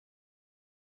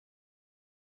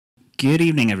Good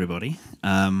evening, everybody.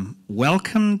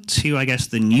 Welcome to, I guess,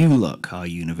 the new look our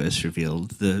universe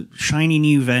revealed, the shiny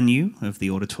new venue of the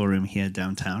auditorium here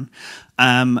downtown.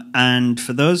 And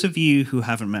for those of you who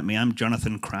haven't met me, I'm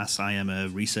Jonathan Crass. I am a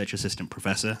research assistant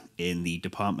professor in the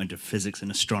Department of Physics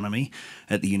and Astronomy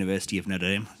at the University of Notre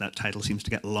Dame. That title seems to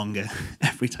get longer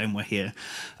every time we're here.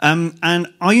 And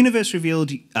our universe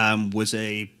revealed was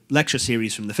a lecture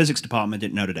series from the physics department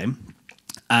at Notre Dame.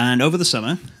 And over the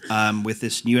summer, with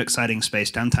this new exciting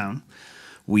space downtown,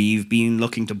 we've been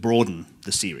looking to broaden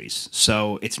the series.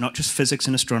 So it's not just physics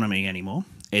and astronomy anymore.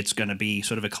 It's going to be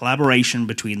sort of a collaboration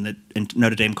between the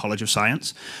Notre Dame College of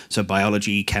Science, so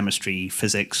biology, chemistry,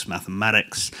 physics,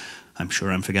 mathematics. I'm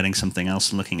sure I'm forgetting something else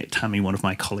and looking at Tammy, one of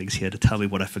my colleagues here, to tell me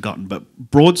what I've forgotten. But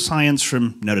broad science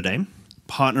from Notre Dame,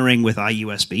 partnering with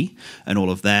IUSB and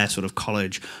all of their sort of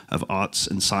College of Arts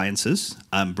and Sciences,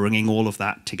 bringing all of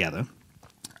that together.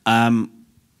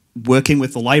 Working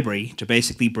with the library to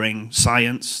basically bring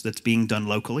science that's being done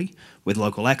locally with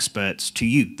local experts to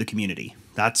you, the community.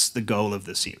 That's the goal of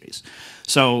the series.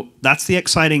 So that's the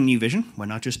exciting new vision. We're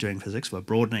not just doing physics, we're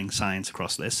broadening science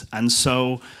across this. And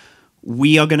so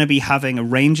we are going to be having a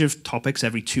range of topics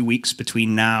every 2 weeks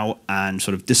between now and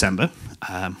sort of December.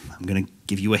 I'm going to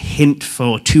give you a hint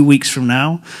for 2 weeks from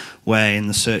now. We're in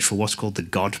the search for what's called the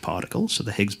God particle, so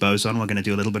the Higgs boson. We're going to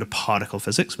do a little bit of particle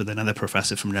physics with another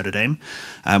professor from Notre Dame.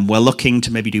 We're looking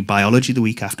to maybe do biology the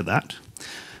week after that.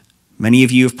 Many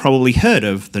of you have probably heard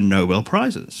of the Nobel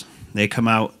Prizes. They come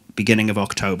out beginning of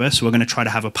October, so we're going to try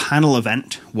to have a panel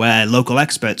event where local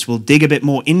experts will dig a bit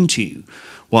more into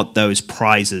what those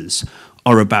prizes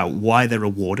are about, why they're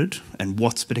awarded, and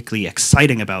what's particularly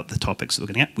exciting about the topics that we're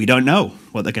looking at. We don't know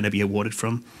what they're going to be awarded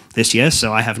from this year,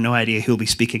 so I have no idea who'll be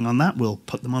speaking on that. We'll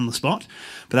put them on the spot.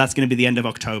 But that's going to be the end of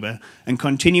October, and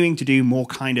continuing to do more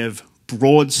kind of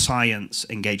broad science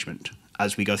engagement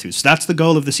as we go through. So that's the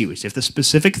goal of the series. If there's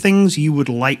specific things you would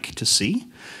like to see,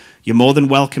 you're more than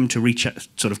welcome to reach out,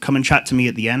 sort of come and chat to me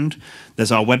at the end.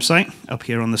 There's our website up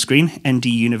here on the screen,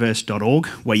 nduniverse.org,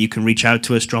 where you can reach out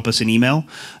to us, drop us an email.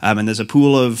 And there's a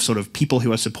pool of sort of people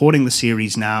who are supporting the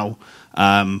series now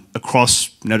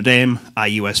across Notre Dame,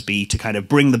 IUSB, to kind of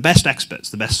bring the best experts,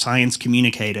 the best science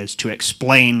communicators to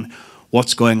explain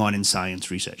what's going on in science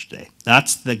research today.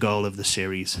 That's the goal of the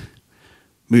series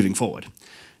moving forward.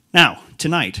 Now,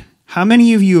 tonight, how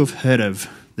many of you have heard of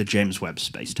the James Webb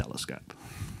Space Telescope?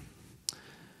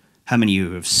 How many of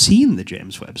you have seen the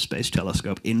James Webb Space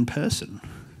Telescope in person?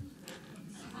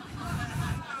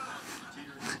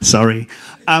 Sorry.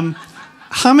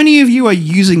 How many of you are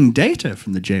using data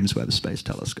from the James Webb Space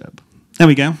Telescope? There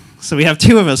we go. So we have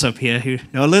two of us up here who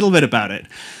know a little bit about it.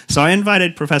 So I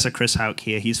invited Professor Chris Howk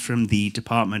here. He's from the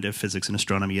Department of Physics and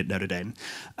Astronomy at Notre Dame.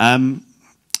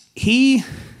 He's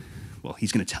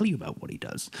going to tell you about what he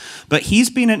does. But he's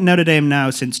been at Notre Dame now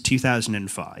since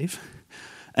 2005.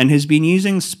 And has been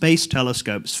using space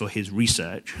telescopes for his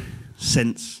research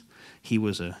since he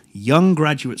was a young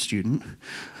graduate student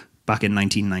back in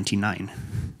 1999.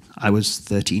 I was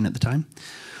 13 at the time.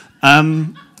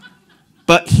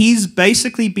 But he's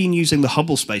basically been using the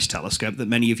Hubble Space Telescope that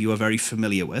many of you are very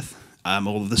familiar with,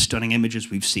 all of the stunning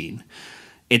images we've seen.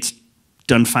 It's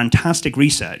done fantastic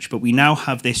research, but we now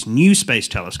have this new space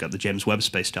telescope, the James Webb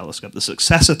Space Telescope, the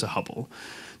successor to Hubble,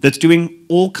 that's doing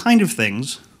all kind of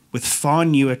things with far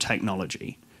newer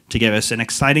technology to give us an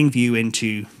exciting view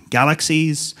into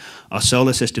galaxies, our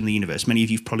solar system, the universe. Many of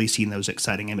you have probably seen those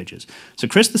exciting images. So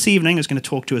Chris this evening is going to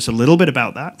talk to us a little bit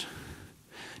about that,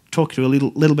 talk to a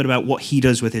little bit about what he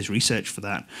does with his research for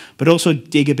that, but also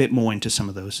dig a bit more into some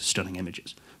of those stunning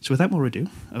images. So without more ado,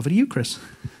 over to you, Chris.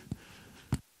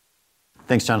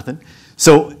 Thanks, Jonathan.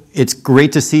 So it's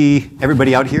great to see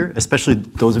everybody out here, especially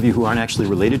those of you who aren't actually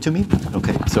related to me.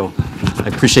 Okay, so I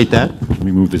appreciate that. Let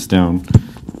me move this down.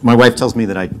 My wife tells me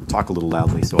that I talk a little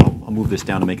loudly, so I'll move this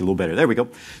down to make it a little better. There we go.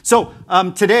 So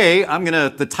today,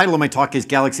 the title of my talk is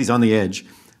Galaxies on the Edge,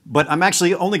 but I'm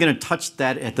actually only going to touch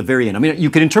that at the very end. I mean, you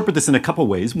can interpret this in a couple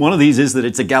ways. One of these is that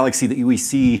it's a galaxy that we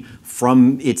see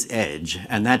from its edge,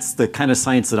 and that's the kind of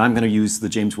science that I'm going to use the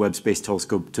James Webb Space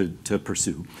Telescope to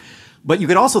pursue. But you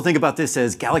could also think about this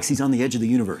as galaxies on the edge of the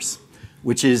universe,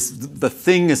 which is the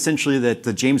thing essentially that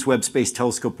the James Webb Space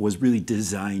Telescope was really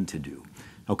designed to do.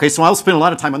 Okay, so I'll spend a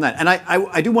lot of time on that. And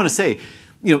I do want to say,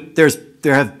 you know,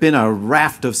 there have been a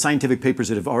raft of scientific papers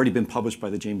that have already been published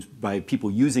by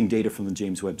people using data from the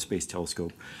James Webb Space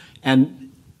Telescope.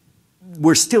 And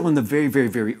we're still in the very, very,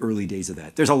 very early days of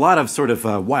that. There's a lot of sort of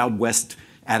Wild West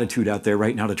attitude out there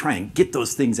right now to try and get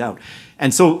those things out.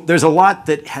 And so there's a lot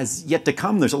that has yet to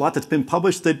come. There's a lot that's been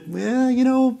published that, you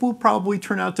know, will probably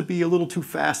turn out to be a little too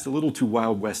fast, a little too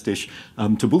Wild West-ish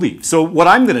to believe. So what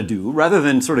I'm going to do, rather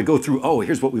than sort of go through, oh,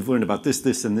 here's what we've learned about this,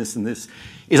 this, and this, and this,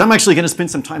 is I'm actually going to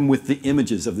spend some time with the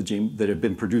images of that have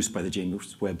been produced by the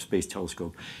James Webb Space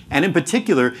Telescope. And in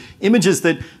particular, images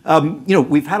that, you know,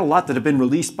 we've had a lot that have been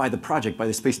released by the project, by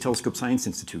the Space Telescope Science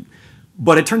Institute.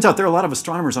 But it turns out there are a lot of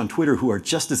astronomers on Twitter who are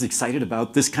just as excited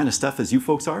about this kind of stuff as you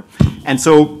folks are. And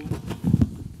so,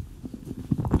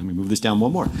 let me move this down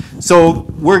one more. So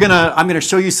I'm gonna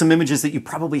show you some images that you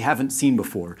probably haven't seen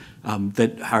before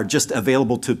that are just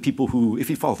available to people who, if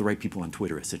you follow the right people on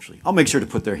Twitter, essentially. I'll make sure to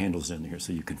put their handles in here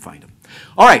so you can find them.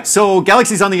 All right, so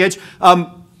Galaxies on the Edge.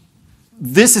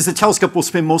 This is a telescope we'll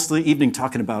spend most of the evening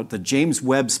talking about, the James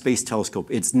Webb Space Telescope.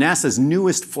 It's NASA's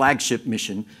newest flagship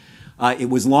mission.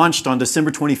 It was launched on December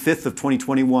 25th of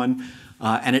 2021,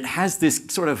 and it has this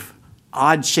sort of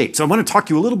odd shape. So I want to talk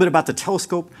to you a little bit about the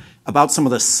telescope, about some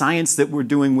of the science that we're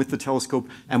doing with the telescope,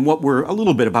 and a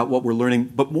little bit about what we're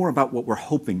learning, but more about what we're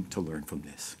hoping to learn from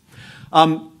this.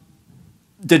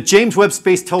 The James Webb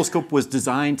Space Telescope was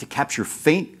designed to capture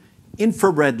faint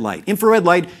infrared light. Infrared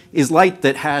light is light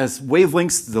that has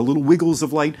wavelengths, the little wiggles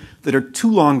of light, that are too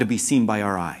long to be seen by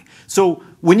our eye. So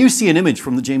when you see an image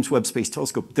from the James Webb Space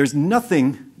Telescope, there's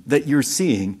nothing that you're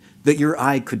seeing that your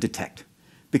eye could detect,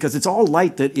 because it's all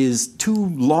light that is too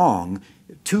long,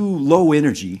 too low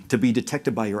energy to be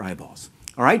detected by your eyeballs.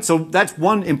 All right, so that's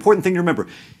one important thing to remember.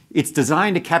 It's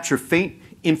designed to capture faint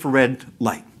infrared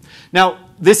light. Now,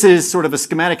 this is sort of a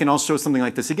schematic, and I'll show something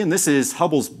like this again. This is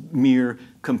Hubble's mirror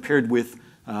compared with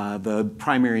the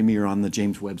primary mirror on the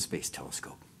James Webb Space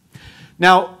Telescope.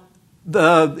 Now,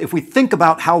 if we think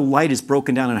about how light is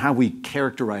broken down and how we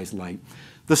characterize light,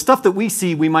 the stuff that we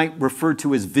see we might refer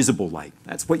to as visible light.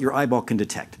 That's what your eyeball can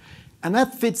detect. And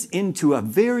that fits into a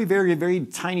very, very, very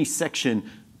tiny section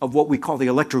of what we call the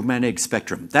electromagnetic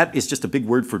spectrum. That is just a big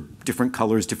word for different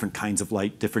colors, different kinds of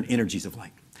light, different energies of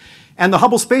light. And the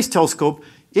Hubble Space Telescope,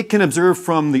 it can observe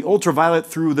from the ultraviolet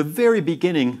through the very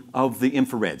beginning of the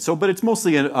infrared. But it's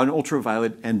mostly an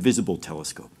ultraviolet and visible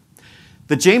telescope.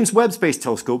 The James Webb Space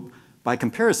Telescope, by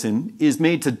comparison, is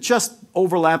made to just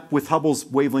overlap with Hubble's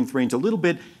wavelength range a little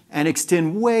bit and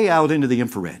extend way out into the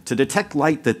infrared to detect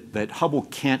light that Hubble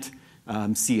can't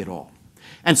see at all.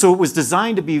 And so it was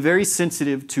designed to be very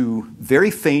sensitive to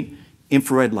very faint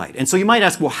infrared light. And so you might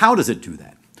ask, well, how does it do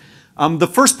that? The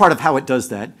first part of how it does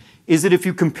that is that if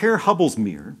you compare Hubble's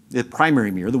mirror, the primary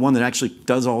mirror, the one that actually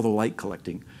does all the light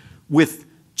collecting, with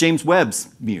James Webb's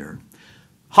mirror,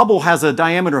 Hubble has a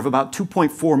diameter of about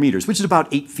 2.4 meters, which is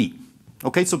about 8 feet.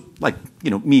 Okay, so like, you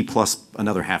know, me plus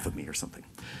another half of me or something.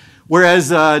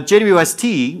 Whereas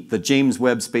JWST, the James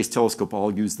Webb Space Telescope,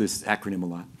 I'll use this acronym a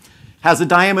lot, has a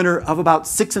diameter of about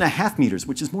 6.5 meters,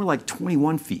 which is more like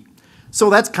 21 feet. So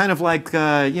that's kind of like,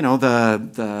 you know,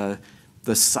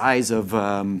 the size of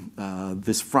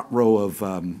this front row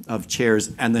of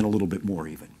chairs, and then a little bit more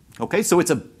even. Okay, so it's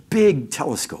a big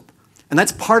telescope. And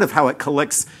that's part of how it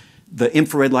collects the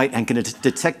infrared light and can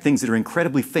detect things that are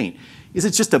incredibly faint, is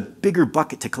it's just a bigger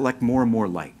bucket to collect more and more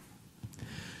light.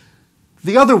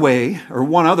 The other way, or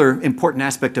one other important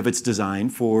aspect of its design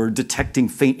for detecting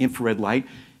faint infrared light,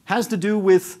 has to do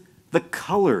with the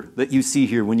color that you see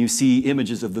here when you see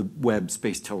images of the Webb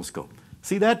Space Telescope.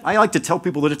 See that? I like to tell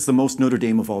people that it's the most Notre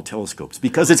Dame of all telescopes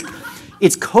because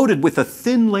it's coated with a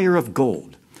thin layer of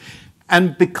gold.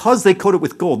 And because they coat it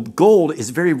with gold, gold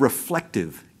is very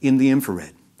reflective in the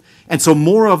infrared. And so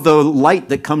more of the light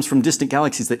that comes from distant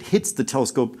galaxies that hits the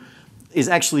telescope is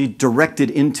actually directed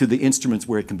into the instruments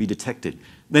where it can be detected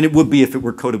than it would be if it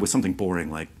were coated with something boring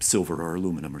like silver or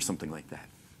aluminum or something like that.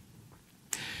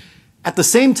 At the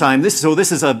same time, these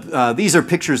are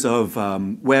pictures of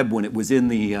Webb when it was in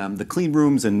the clean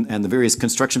rooms and the various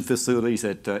construction facilities,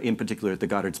 in particular at the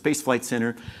Goddard Space Flight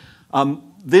Center.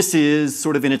 This is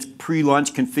sort of in its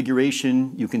pre-launch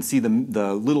configuration. You can see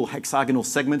the little hexagonal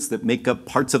segments that make up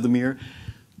parts of the mirror.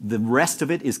 The rest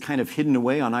of it is kind of hidden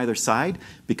away on either side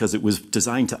because it was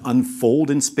designed to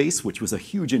unfold in space, which was a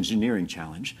huge engineering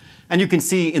challenge. And you can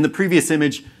see in the previous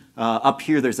image, up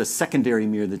here there's a secondary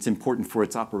mirror that's important for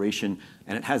its operation,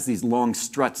 and it has these long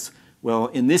struts. Well,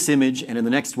 in this image and in the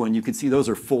next one, you can see those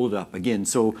are folded up again.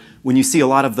 So when you see a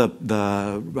lot of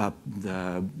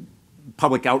the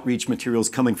public outreach materials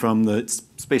coming from the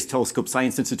Space Telescope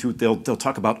Science Institute, they'll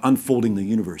talk about unfolding the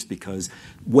universe because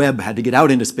Webb had to get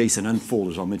out into space and unfold,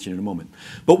 as I'll mention in a moment.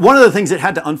 But one of the things it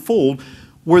had to unfold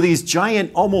were these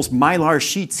giant, almost mylar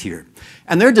sheets here.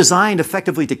 And they're designed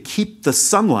effectively to keep the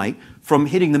sunlight from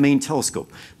hitting the main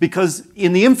telescope. Because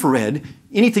in the infrared,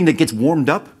 anything that gets warmed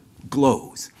up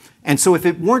glows. And so if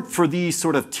it weren't for these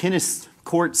sort of tennis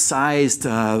court-sized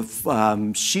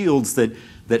shields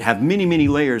that have many, many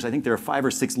layers, I think there are 5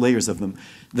 or 6 layers of them,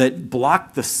 that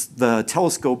block the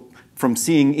telescope from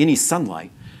seeing any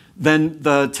sunlight, then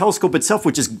the telescope itself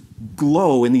would just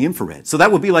glow in the infrared. So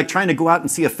that would be like trying to go out and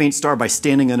see a faint star by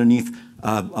standing underneath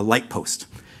a light post.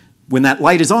 When that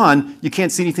light is on, you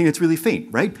can't see anything that's really faint,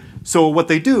 right? So what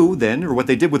they do then, or what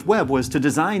they did with Webb, was to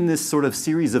design this sort of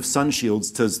series of sun shields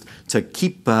to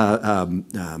keep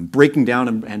breaking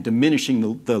down and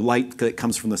diminishing the light that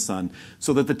comes from the sun,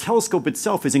 so that the telescope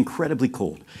itself is incredibly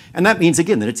cold. And that means,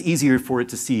 again, that it's easier for it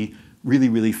to see really,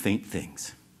 really faint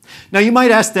things. Now you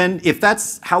might ask then, if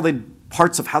that's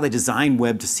parts of how they designed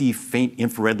Webb to see faint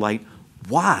infrared light,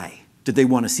 why did they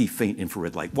want to see faint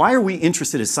infrared light? Why are we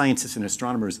interested as scientists and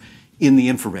astronomers in the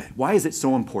infrared? Why is it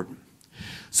so important?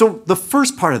 So the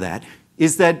first part of that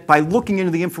is that by looking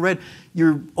into the infrared,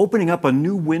 you're opening up a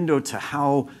new window to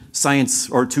how science,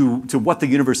 or to what the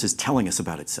universe is telling us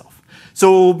about itself.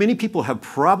 So many people have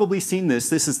probably seen this.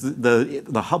 This is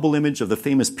the Hubble image of the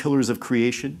famous pillars of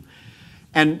creation.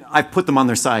 And I've put them on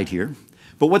their side here.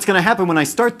 But what's going to happen when I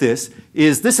start this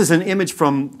is an image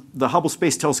from the Hubble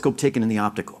Space Telescope taken in the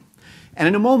optical. And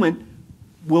in a moment,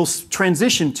 we'll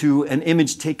transition to an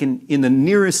image taken in the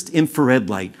nearest infrared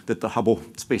light that the Hubble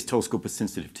Space Telescope is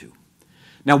sensitive to.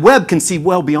 Now, Webb can see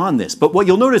well beyond this, but what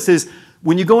you'll notice is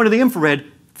when you go into the infrared,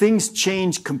 things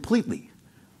change completely.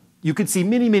 You can see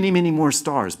many, many, many more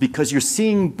stars because you're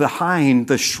seeing behind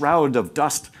the shroud of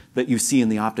dust that you see in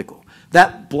the optical.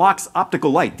 That blocks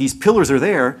optical light. These pillars are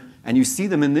there, and you see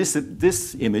them in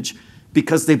this image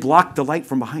because they block the light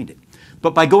from behind it.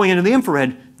 But by going into the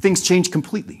infrared, things change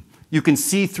completely. You can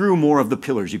see through more of the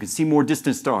pillars. You can see more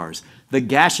distant stars. The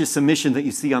gaseous emission that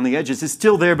you see on the edges is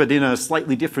still there, but in a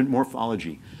slightly different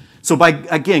morphology. So by,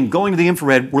 again, going to the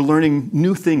infrared, we're learning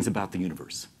new things about the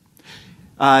universe.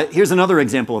 Here's another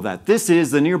example of that. This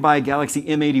is the nearby galaxy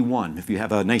M81. If you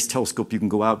have a nice telescope, you can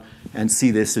go out and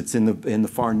see this. It's in the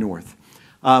far north.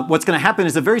 What's going to happen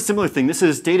is a very similar thing. This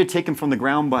is data taken from the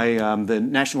ground by the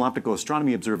National Optical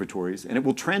Astronomy Observatories, and it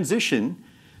will transition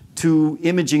to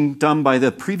imaging done by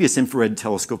the previous infrared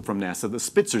telescope from NASA, the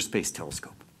Spitzer Space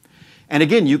Telescope. And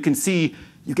again, you can see,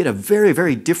 you get a very,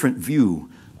 very different view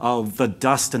of the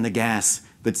dust and the gas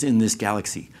that's in this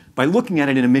galaxy by looking at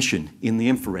it in emission in the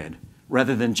infrared,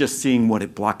 rather than just seeing what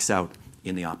it blocks out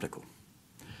in the optical.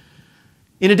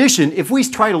 In addition, if we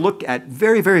try to look at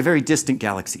very, very, very distant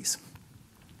galaxies,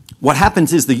 what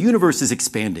happens is the universe is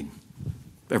expanding.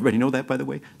 Everybody know that, by the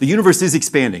way? The universe is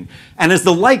expanding. And as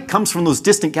the light comes from those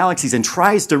distant galaxies and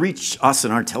tries to reach us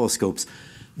in our telescopes,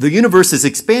 the universe's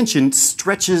expansion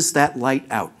stretches that light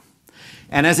out.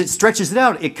 And as it stretches it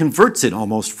out, it converts it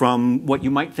almost from what you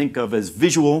might think of as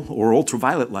visual or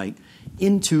ultraviolet light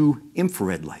into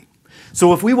infrared light.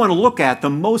 So if we want to look at the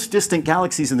most distant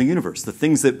galaxies in the universe, the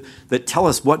things that tell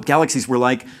us what galaxies were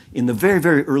like in the very,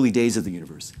 very early days of the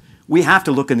universe, we have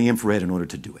to look in the infrared in order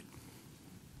to do it.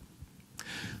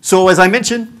 So as I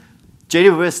mentioned,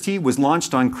 JWST was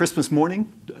launched on Christmas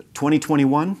morning,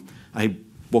 2021. I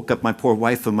woke up my poor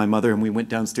wife and my mother, and we went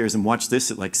downstairs and watched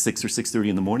this at like 6 or 6:30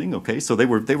 in the morning. Okay, so they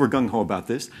were gung-ho about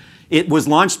this. It was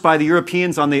launched by the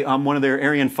Europeans on one of their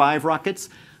Ariane 5 rockets.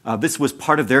 This was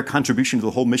part of their contribution to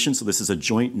the whole mission, so this is a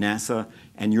joint NASA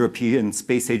and European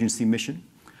Space Agency mission.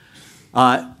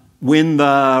 When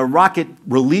the rocket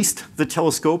released the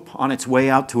telescope on its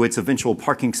way out to its eventual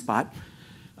parking spot,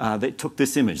 they took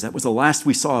this image. That was the last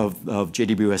we saw of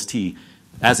JWST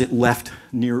as it left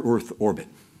near-Earth orbit.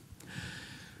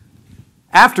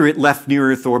 After it left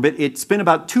near-Earth orbit, it spent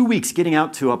about 2 weeks getting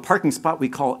out to a parking spot we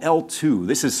call L2.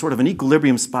 This is sort of an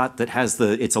equilibrium spot that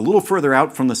it's a little further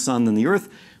out from the sun than the Earth,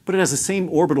 but it has the same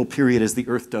orbital period as the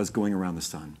Earth does going around the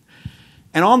sun.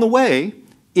 And on the way,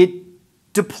 it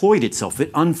deployed itself.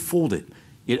 It unfolded.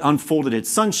 It unfolded its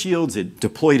sun shields. It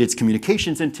deployed its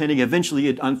communications antennae. Eventually,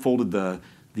 it unfolded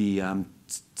the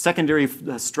secondary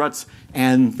struts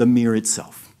and the mirror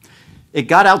itself. It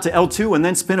got out to L2 and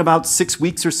then spent about 6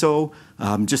 weeks or so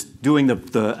just doing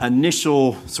the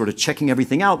initial sort of checking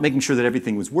everything out, making sure that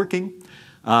everything was working.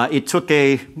 It's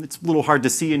a little hard to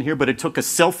see in here, but it took a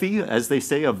selfie, as they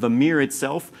say, of the mirror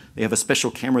itself. They have a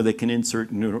special camera they can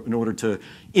insert in order to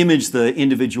image the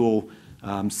individual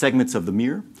segments of the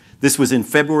mirror. This was in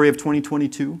February of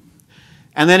 2022.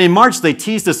 And then in March, they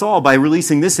teased us all by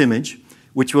releasing this image,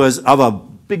 which was of a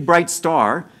big bright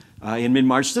star in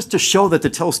mid-March, just to show that the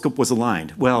telescope was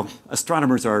aligned. Well,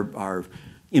 astronomers are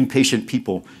impatient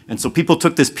people. And so people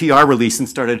took this PR release and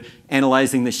started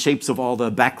analyzing the shapes of all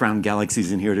the background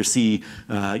galaxies in here to see,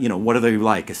 what are they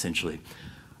like, essentially.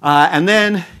 And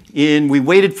then we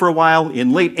waited for a while.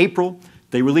 In late April,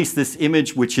 they released this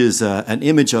image, which is an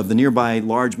image of the nearby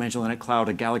Large Magellanic Cloud,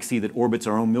 a galaxy that orbits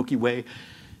our own Milky Way.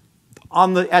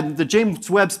 At the James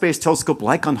Webb Space Telescope,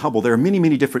 like on Hubble, there are many,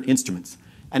 many different instruments.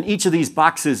 And each of these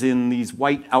boxes in these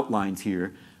white outlines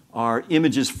here are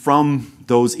images from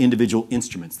those individual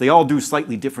instruments. They all do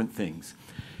slightly different things.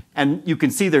 And you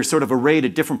can see they're sort of arrayed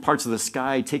at different parts of the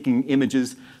sky taking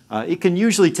images. It can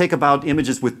usually take about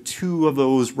images with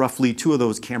roughly two of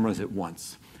those cameras at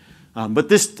once. But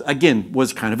this, again,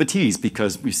 was kind of a tease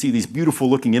because we see these beautiful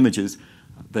looking images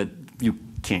that you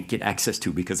can't get access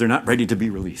to because they're not ready to be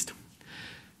released.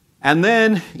 And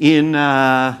then in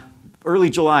early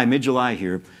July, mid-July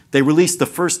here, they released the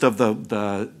first of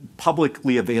the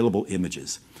publicly available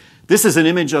images. This is an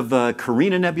image of the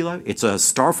Carina Nebula. It's a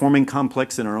star-forming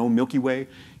complex in our own Milky Way.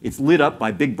 It's lit up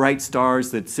by big bright stars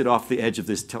that sit off the edge of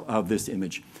this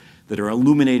image that are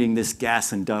illuminating this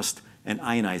gas and dust and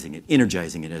ionizing it,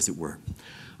 energizing it, as it were.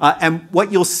 And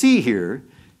what you'll see here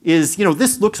is,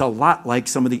 this looks a lot like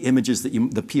some of the images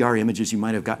the PR images you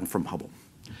might have gotten from Hubble.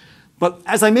 But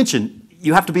as I mentioned,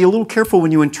 you have to be a little careful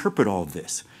when you interpret all of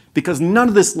this, because none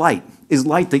of this light is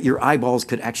light that your eyeballs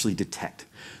could actually detect.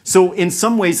 So in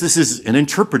some ways, this is an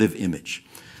interpretive image.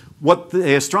 What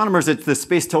the astronomers at the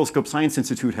Space Telescope Science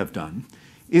Institute have done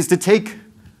is to take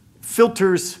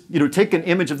filters, take an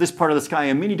image of this part of the sky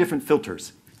and many different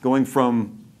filters, going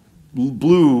from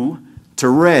blue to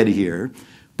red here.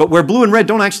 But where blue and red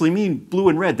don't actually mean blue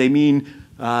and red, they mean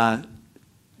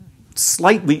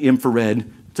slightly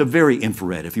infrared to very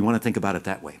infrared, if you want to think about it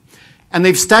that way. And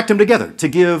they've stacked them together to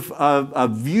give a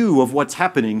view of what's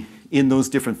happening in those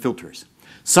different filters.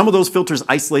 Some of those filters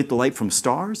isolate the light from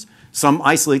stars, some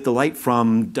isolate the light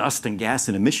from dust and gas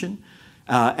and emission,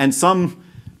 and some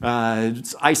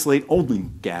isolate only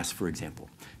gas, for example.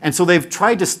 And so they've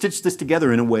tried to stitch this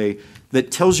together in a way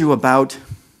that tells you about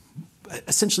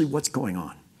essentially what's going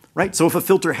on, right? So if a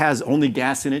filter has only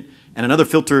gas in it and another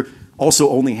filter also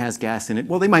only has gas in it,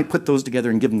 well, they might put those together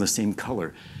and give them the same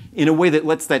color in a way that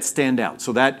lets that stand out.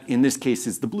 So that, in this case,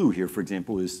 is the blue here, for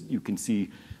example, is you can see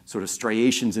sort of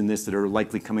striations in this that are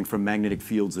likely coming from magnetic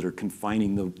fields that are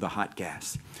confining the hot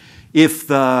gas. If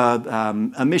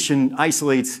the emission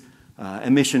isolates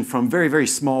emission from very, very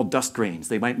small dust grains,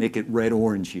 they might make it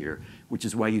red-orange here, which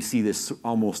is why you see this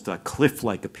almost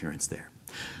cliff-like appearance there.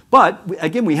 But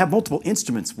again, we have multiple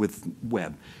instruments with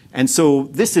Webb. And so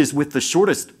this is with the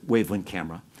shortest wavelength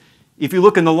camera. If you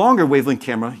look in the longer wavelength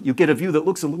camera, you get a view that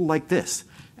looks a little like this.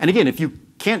 And again, if you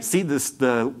can't see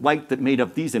the light that made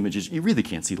up these images, you really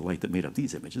can't see the light that made up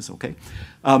these images, okay?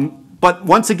 But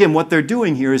once again, what they're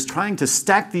doing here is trying to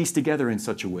stack these together in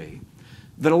such a way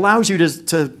that allows you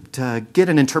to get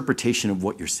an interpretation of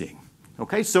what you're seeing,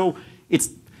 okay? So it's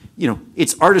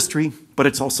artistry, but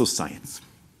it's also science.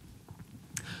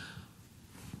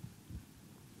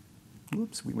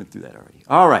 Oops, we went through that already.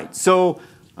 All right, so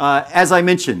as I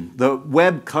mentioned, the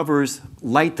Webb covers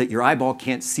light that your eyeball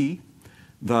can't see.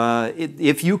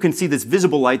 If you can see this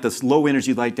visible light, this low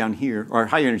energy light down here, or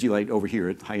high energy light over here,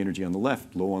 it's high energy on the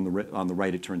left, low on the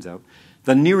right, it turns out.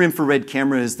 The near infrared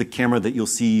camera is the camera that you'll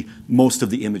see most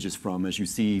of the images from as you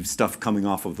see stuff coming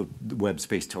off of the Webb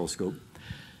Space Telescope.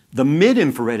 The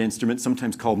mid-infrared instrument,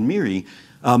 sometimes called MIRI,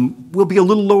 will be a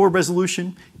little lower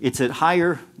resolution. It's at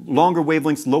higher, longer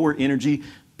wavelengths, lower energy,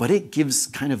 but it gives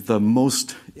kind of the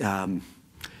most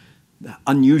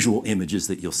unusual images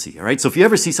that you'll see, all right? So if you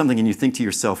ever see something and you think to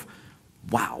yourself,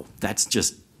 wow, that's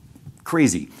just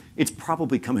crazy, it's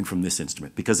probably coming from this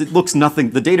instrument because it looks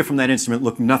nothing, the data from that instrument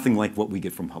look nothing like what we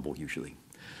get from Hubble usually.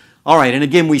 All right, and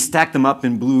again, we stack them up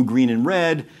in blue, green, and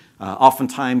red.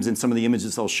 Oftentimes, in some of the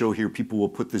images I'll show here, people will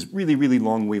put this really, really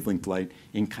long wavelength light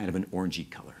in kind of an orangey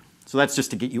color. So that's just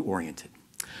to get you oriented.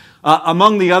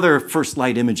 Among the other first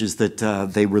light images that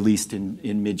they released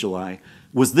in mid-July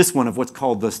was this one of what's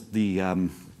called I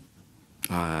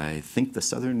think the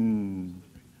Southern,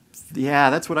 yeah,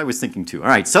 that's what I was thinking too. All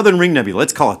right, Southern Ring Nebula,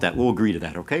 let's call it that. We'll agree to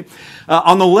that, okay?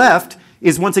 On the left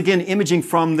is once again imaging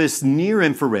from this near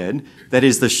infrared, that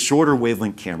is the shorter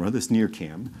wavelength camera, this near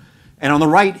cam. And on the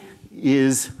right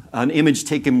is an image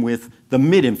taken with the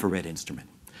mid-infrared instrument.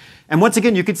 And once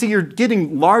again, you can see you're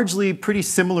getting largely pretty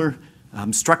similar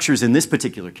structures in this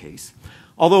particular case.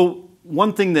 Although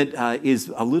one thing that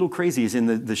is a little crazy is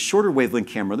in the shorter wavelength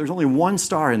camera, there's only one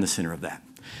star in the center of that.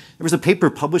 There was a paper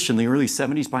published in the early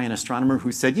 70s by an astronomer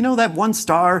who said, that one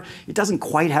star, it doesn't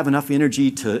quite have enough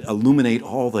energy to illuminate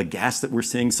all the gas that we're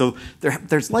seeing, so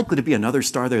there's likely to be another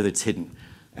star there that's hidden.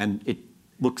 And it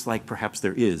looks like perhaps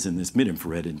there is in this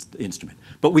mid-infrared instrument.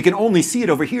 But we can only see it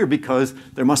over here because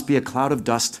there must be a cloud of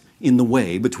dust in the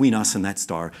way between us and that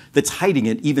star that's hiding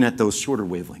it even at those shorter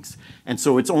wavelengths. And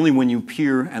so it's only when you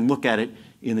peer and look at it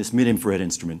in this mid-infrared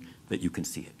instrument that you can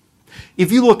see it.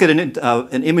 If you look at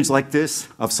an image like this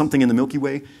of something in the Milky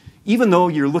Way, even though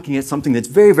you're looking at something that's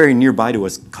very, very nearby to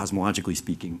us, cosmologically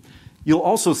speaking, you'll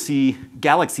also see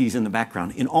galaxies in the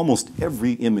background in almost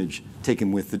every image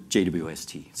taken with the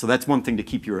JWST. So that's one thing to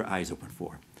keep your eyes open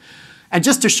for. And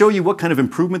just to show you what kind of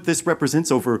improvement this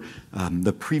represents over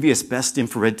the previous best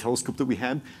infrared telescope that we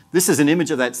had, this is an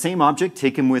image of that same object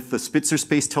taken with the Spitzer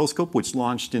Space Telescope, which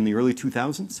launched in the early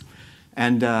 2000s.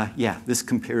 And yeah, this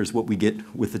compares what we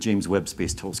get with the James Webb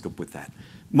Space Telescope with that.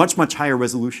 Much, much higher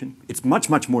resolution. It's much,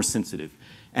 much more sensitive.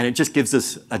 And it just gives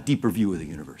us a deeper view of the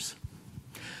universe.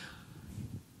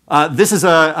 This is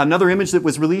another image that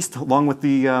was released along with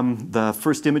the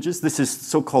first images. This is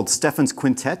so-called Stephan's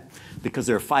Quintet because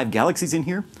there are 5 galaxies in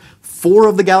here. 4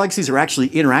 of the galaxies are actually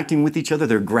interacting with each other.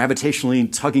 They're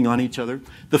gravitationally tugging on each other.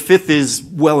 The 5th is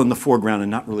well in the foreground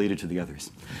and not related to the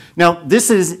others. Now,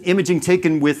 this is imaging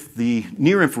taken with the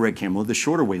near-infrared camera, the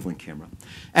shorter wavelength camera.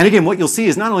 And again, what you'll see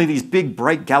is not only these big,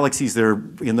 bright galaxies that are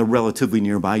in the relatively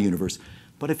nearby universe,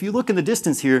 but if you look in the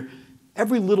distance here,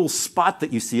 every little spot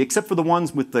that you see, except for the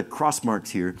ones with the cross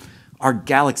marks here, are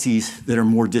galaxies that are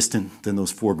more distant than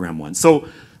those foreground ones. So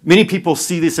many people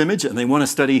see this image and they want to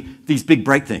study these big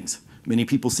bright things. Many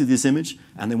people see this image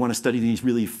and they want to study these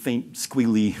really faint,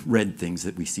 squiggly red things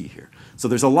that we see here. So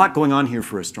there's a lot going on here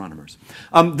for astronomers.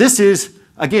 This is,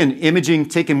 again, imaging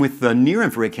taken with the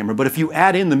near-infrared camera, but if you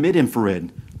add in the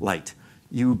mid-infrared light,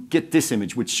 you get this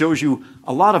image, which shows you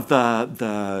a lot of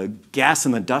the gas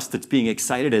and the dust that's being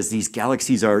excited as these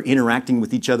galaxies are interacting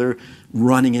with each other,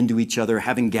 running into each other,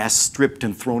 having gas stripped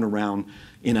and thrown around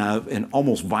in an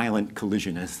almost violent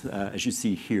collision, as you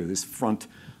see here, this front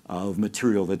of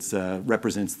material that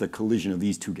represents the collision of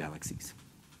these 2 galaxies.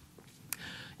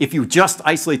 If you just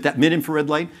isolate that mid-infrared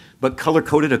light, but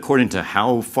color-code it according to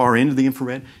how far into the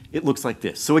infrared, it looks like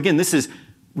this. So again, this is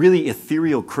really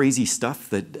ethereal, crazy stuff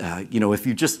that, you know, if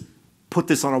you just put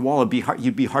this on a wall,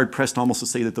 you'd be hard-pressed almost to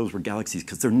say that those were galaxies,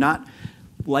 because they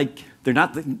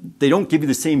don't give you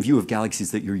the same view of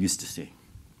galaxies that you're used to seeing.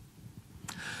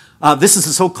 This is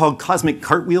a so-called cosmic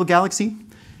cartwheel galaxy.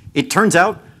 It turns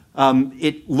out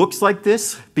it looks like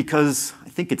this because I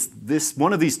think it's this,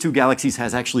 one of these 2 galaxies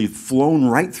has actually flown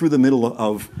right through the middle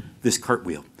of this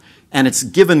cartwheel. And it's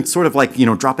given sort of like, you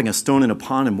know, dropping a stone in a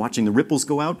pond and watching the ripples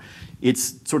go out.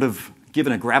 It's sort of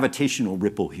given a gravitational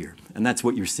ripple here, and that's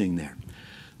what you're seeing there.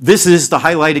 This is the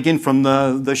highlight, again, from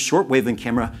the short wavelength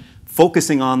camera,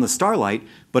 focusing on the starlight,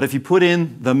 but if you put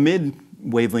in the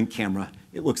mid-wavelength camera,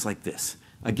 it looks like this.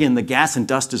 Again, the gas and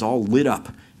dust is all lit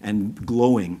up and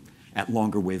glowing at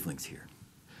longer wavelengths here.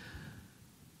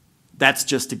 That's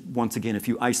just, once again, if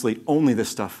you isolate only the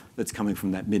stuff that's coming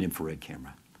from that mid-infrared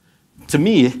camera. To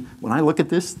me, when I look at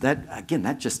this,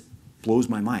 that just blows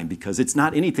my mind because it's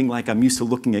not anything like I'm used to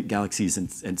looking at galaxies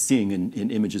and seeing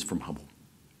in images from Hubble.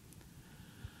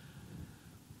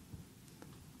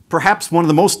 Perhaps one of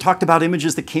the most talked about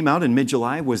images that came out in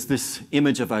mid-July was this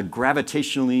image of a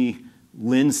gravitationally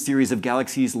lensed series of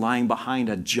galaxies lying behind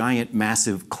a giant,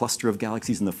 massive cluster of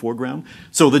galaxies in the foreground.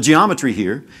 So the geometry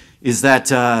here is that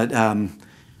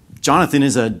Jonathan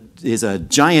is a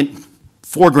giant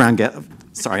foreground.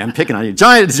 Sorry, I'm picking on you.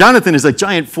 Jonathan is a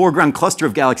giant foreground cluster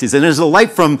of galaxies, and as the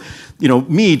light from, you know,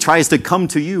 me tries to come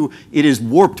to you, it is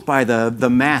warped by the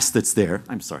mass that's there.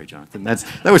 I'm sorry, Jonathan. That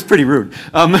was pretty rude.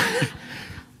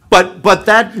 But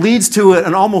that leads to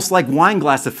an almost like wine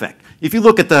glass effect. If you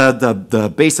look at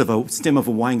the base of a stem of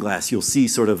a wine glass, you'll see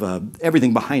sort of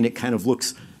everything behind it kind of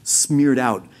looks smeared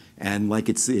out and like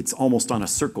it's almost on a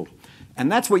circle. And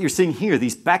that's what you're seeing here,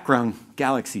 these background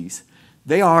galaxies.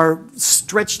 They are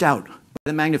stretched out by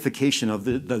the magnification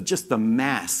of just the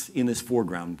mass in this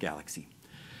foreground galaxy.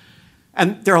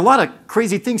 And there are a lot of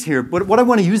crazy things here, but what I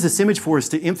want to use this image for is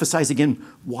to emphasize again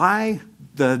why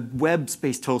the Webb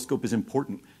Space Telescope is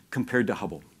important compared to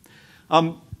Hubble.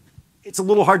 It's a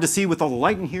little hard to see with all the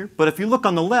light in here, but if you look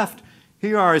on the left,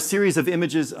 here are a series of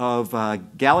images of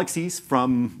galaxies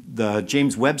from the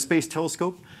James Webb Space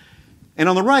Telescope. And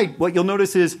on the right, what you'll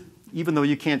notice is, even though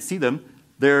you can't see them,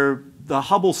 they're the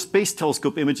Hubble Space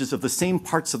Telescope images of the same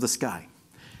parts of the sky.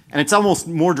 And it's almost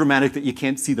more dramatic that you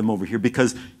can't see them over here,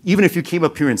 because even if you came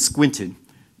up here and squinted,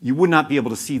 you would not be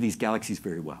able to see these galaxies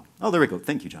very well. Oh, there we go.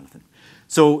 Thank you, Jonathan.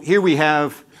 So here we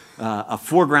have a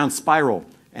foreground spiral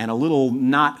and a little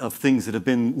knot of things that have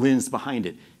been lensed behind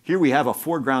it. Here we have a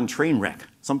foreground train wreck,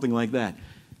 something like that.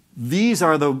 These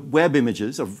are the Webb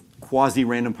images of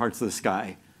quasi-random parts of the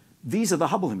sky. These are the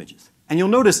Hubble images. And you'll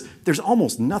notice there's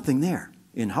almost nothing there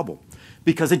in Hubble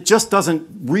because it just doesn't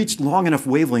reach long enough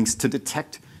wavelengths to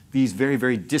detect these very,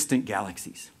 very distant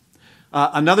galaxies.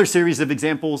 Another series of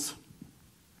examples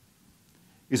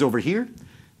is over here.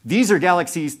 These are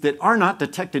galaxies that are not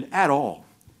detected at all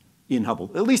in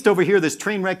Hubble. At least over here, this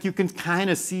train wreck, you can kind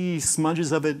of see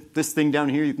smudges of it. This thing down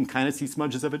here, you can kind of see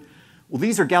smudges of it. Well,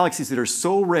 these are galaxies that are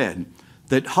so red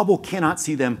that Hubble cannot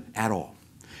see them at all.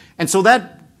 And so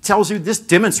that tells you, this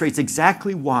demonstrates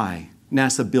exactly why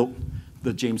NASA built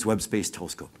the James Webb Space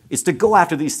Telescope. It's to go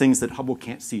after these things that Hubble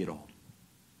can't see at all.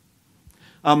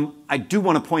 I do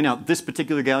want to point out this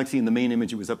particular galaxy in the main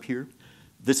image. It was up here,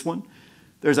 this one.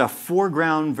 There's a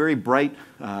foreground, very bright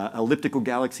elliptical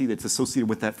galaxy that's associated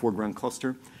with that foreground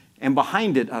cluster. And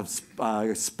behind it,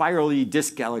 a spirally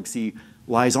disk galaxy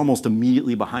lies almost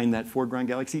immediately behind that foreground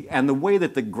galaxy. And the way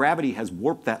that the gravity has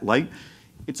warped that light,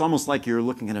 it's almost like you're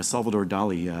looking at a Salvador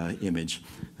Dali image,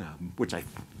 which I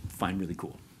find really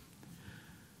cool.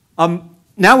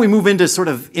 Now we move into sort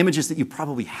of images that you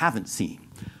probably haven't seen.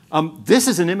 This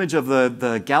is an image of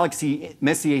the galaxy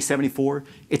Messier 74.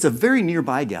 It's a very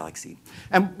nearby galaxy.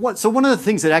 And so one of the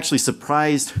things that actually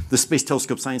surprised the Space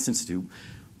Telescope Science Institute,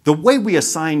 the way we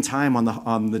assign time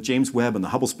on the James Webb and the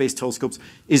Hubble Space Telescopes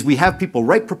is we have people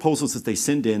write proposals that they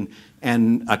send in,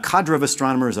 and a cadre of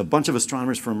astronomers, a bunch of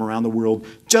astronomers from around the world,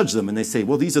 judge them, and they say,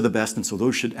 well, these are the best, and so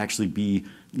those should actually be,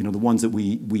 you know, the ones that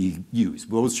we use.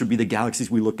 Those should be the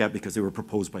galaxies we look at because they were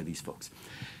proposed by these folks.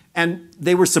 And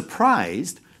they were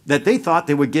surprised that they thought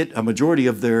they would get a majority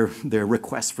of their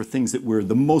requests for things that were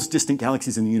the most distant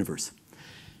galaxies in the universe.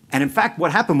 And in fact,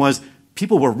 what happened was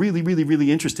people were really, really,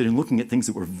 really interested in looking at things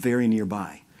that were very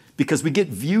nearby because we get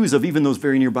views of even those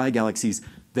very nearby galaxies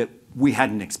that we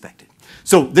hadn't expected.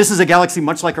 So this is a galaxy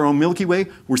much like our own Milky Way.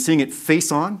 We're seeing it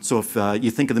face on. So if you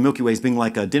think of the Milky Way as being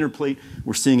like a dinner plate,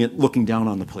 we're seeing it looking down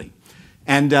on the plate.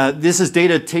 And this is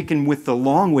data taken with the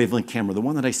long wavelength camera, the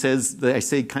one that I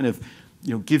say kind of,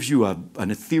 you know, gives you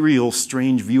an ethereal,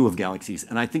 strange view of galaxies.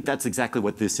 And I think that's exactly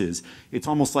what this is. It's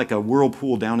almost like a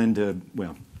whirlpool down into,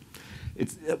 well,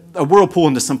 it's a whirlpool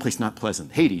into someplace not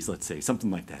pleasant. Hades, let's say,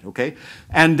 something like that, okay?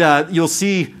 And you'll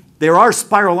see there are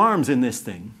spiral arms in this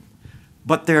thing,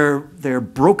 but they're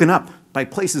broken up by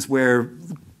places where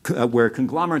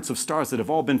conglomerates of stars that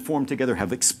have all been formed together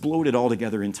have exploded all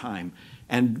together in time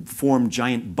and formed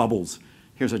giant bubbles.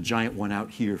 Here's a giant one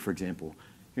out here, for example.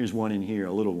 Here's one in here,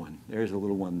 a little one. There's a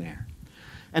little one there.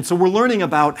 And so we're learning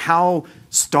about how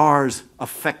stars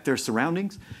affect their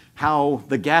surroundings, how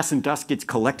the gas and dust gets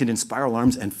collected in spiral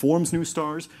arms and forms new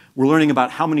stars. We're learning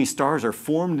about how many stars are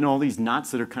formed in all these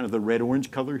knots that are kind of the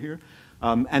red-orange color here.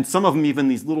 And some of them, even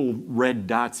these little red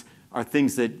dots, are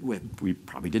things that we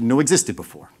probably didn't know existed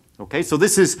before. Okay, so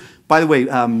this is, by the way,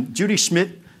 Judy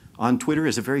Schmidt on Twitter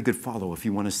is a very good follow if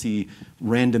you want to see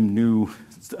random new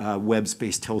Webb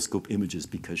Space Telescope images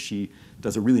because she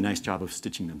does a really nice job of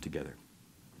stitching them together.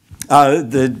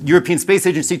 The European Space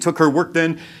Agency took her work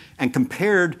then and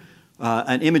compared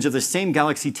an image of the same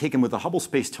galaxy taken with the Hubble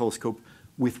Space Telescope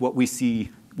with what we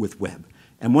see with Webb.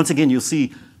 And once again, you'll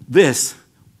see this.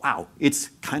 Wow, it's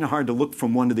kind of hard to look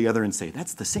from one to the other and say,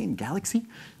 that's the same galaxy?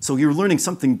 So you're learning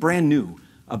something brand new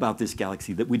about this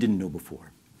galaxy that we didn't know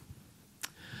before.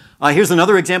 Here's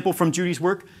another example from Judy's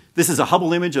work. This is a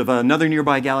Hubble image of another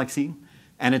nearby galaxy,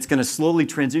 and it's going to slowly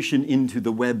transition into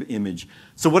the Webb image.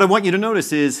 So what I want you to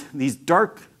notice is these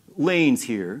dark lanes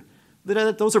here,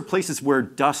 those are places where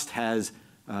dust has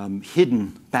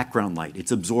hidden background light.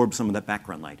 It's absorbed some of that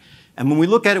background light. And when we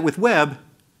look at it with Webb,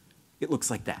 it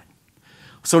looks like that.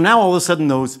 So now all of a sudden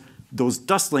those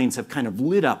dust lanes have kind of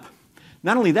lit up.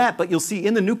 Not only that, but you'll see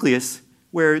in the nucleus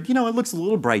where, you know, it looks a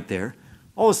little bright there.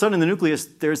 All of a sudden in the nucleus,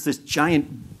 there's this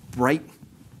giant, bright,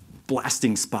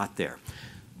 blasting spot there.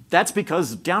 That's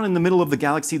because down in the middle of the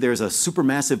galaxy, there's a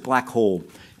supermassive black hole,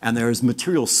 and there's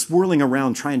material swirling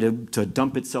around trying to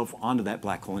dump itself onto that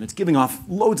black hole, and it's giving off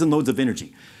loads and loads of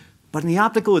energy. But in the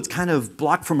optical, it's kind of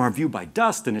blocked from our view by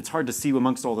dust, and it's hard to see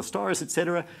amongst all the stars,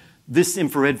 etc. This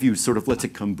infrared view sort of lets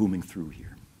it come booming through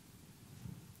here.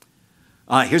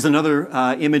 Here's another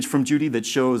image from Judy that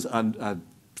shows a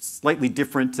slightly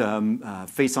different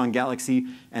face-on galaxy,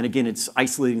 and again, it's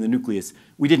isolating the nucleus.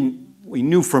 We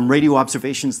knew from radio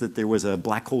observations that there was a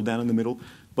black hole down in the middle,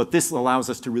 but this allows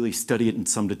us to really study it in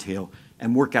some detail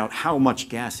and work out how much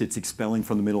gas it's expelling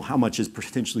from the middle, how much is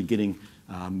potentially getting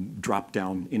dropped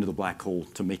down into the black hole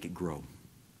to make it grow.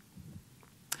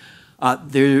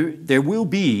 There will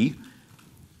be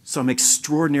some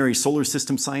extraordinary solar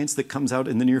system science that comes out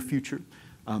in the near future.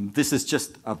 This is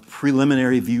just a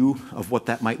preliminary view of what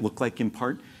that might look like in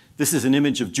part. This is an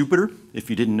image of Jupiter, if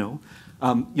you didn't know.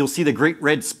 You'll see the great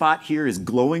red spot here is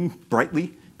glowing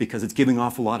brightly because it's giving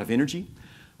off a lot of energy.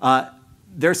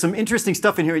 There's some interesting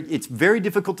stuff in here. It's very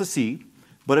difficult to see,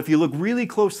 but if you look really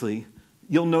closely,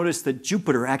 you'll notice that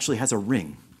Jupiter actually has a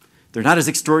ring. They're not as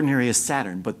extraordinary as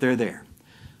Saturn, but they're there.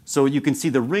 So you can see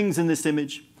the rings in this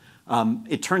image.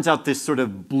 It turns out this sort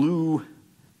of blue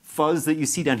fuzz that you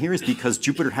see down here is because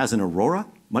Jupiter has an aurora,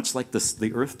 much like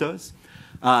the Earth does.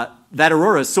 That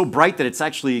aurora is so bright that it's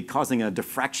actually causing a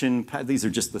diffraction. These are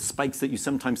just the spikes that you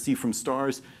sometimes see from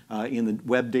stars in the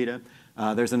Webb data.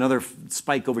 There's another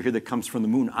spike over here that comes from the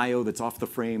moon Io that's off the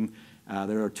frame.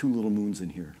 There are 2 little moons in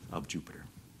here of Jupiter.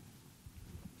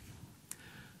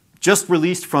 Just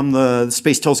released from the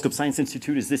Space Telescope Science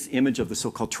Institute is this image of the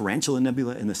so-called Tarantula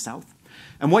Nebula in the south.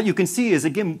 And what you can see is,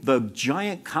 again, the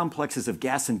giant complexes of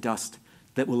gas and dust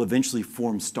that will eventually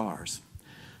form stars.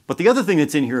 But the other thing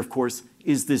that's in here, of course,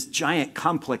 is this giant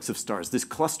complex of stars, this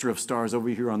cluster of stars over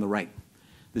here on the right,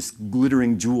 this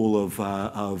glittering jewel of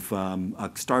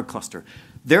a star cluster.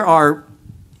 There are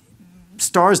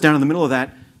stars down in the middle of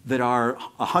that are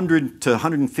 100 to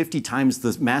 150 times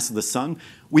the mass of the sun.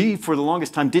 We, for the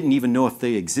longest time, didn't even know if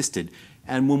they existed.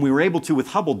 And when we were able to, with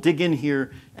Hubble, dig in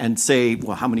here and say,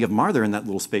 well, how many of them are there in that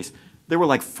little space? There were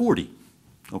like 40,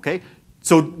 okay?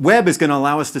 So Webb is going to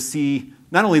allow us to see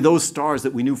not only those stars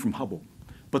that we knew from Hubble,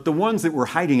 but the ones that were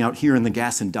hiding out here in the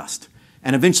gas and dust,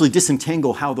 and eventually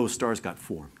disentangle how those stars got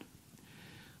formed.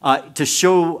 To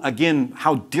show, again,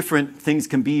 how different things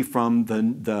can be from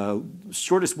the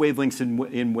shortest wavelengths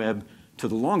in Webb to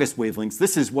the longest wavelengths,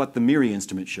 this is what the MIRI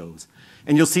instrument shows.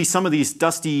 And you'll see some of these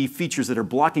dusty features that are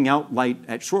blocking out light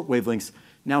at short wavelengths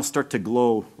now start to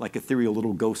glow like ethereal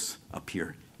little ghosts up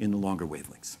here in the longer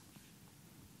wavelengths.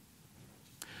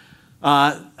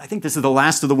 I think this is the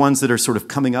last of the ones that are sort of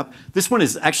coming up. This one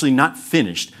is actually not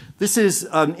finished. This is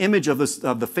an image of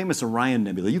the famous Orion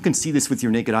Nebula. You can see this with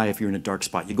your naked eye if you're in a dark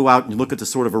spot. You go out and you look at the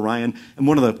sword of Orion, and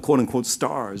one of the quote-unquote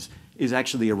stars is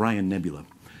actually the Orion Nebula.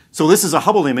 So this is a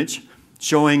Hubble image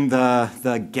showing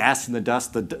the gas and the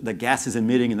dust. The gas is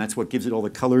emitting, and that's what gives it all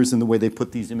the colors and the way they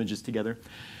put these images together.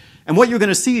 And what you're going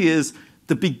to see is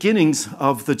the beginnings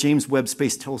of the James Webb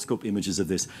Space Telescope images of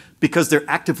this, because they're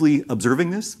actively observing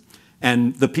this.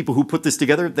 And the people who put this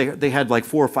together, they had like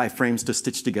 4 or 5 frames to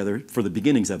stitch together for the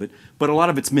beginnings of it, but a lot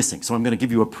of it's missing. So I'm going to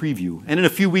give you a preview. And in a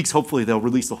few weeks, hopefully, they'll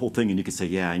release the whole thing, and you can say,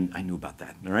 yeah, I knew about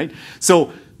that, all right?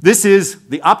 So this is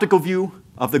the optical view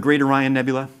of the Great Orion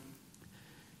Nebula.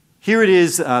 Here it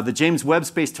is, the James Webb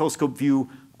Space Telescope view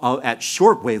at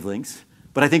short wavelengths.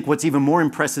 But I think what's even more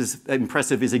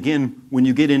impressive is, again, when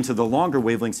you get into the longer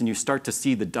wavelengths and you start to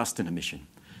see the dust in emission.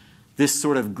 This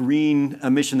sort of green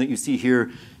emission that you see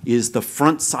here is the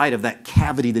front side of that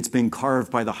cavity that's been carved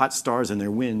by the hot stars and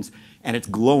their winds, and it's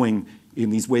glowing in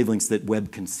these wavelengths that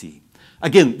Webb can see.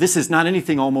 Again, this is not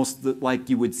anything almost like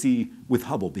you would see with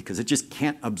Hubble, because it just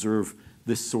can't observe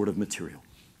this sort of material.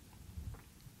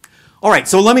 All right,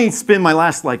 so let me spend my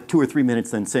last like 2 or 3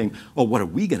 minutes then saying, oh, what are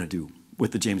we going to do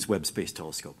with the James Webb Space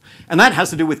Telescope? And that has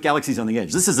to do with galaxies on the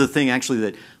edge. This is a thing actually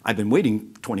that I've been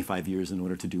waiting 25 years in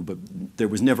order to do, but there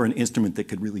was never an instrument that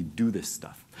could really do this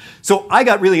stuff. So I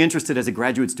got really interested as a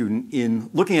graduate student in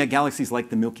looking at galaxies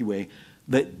like the Milky Way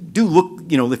that do look,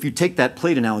 you know, if you take that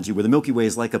plate analogy where the Milky Way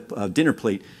is like a dinner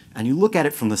plate and you look at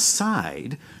it from the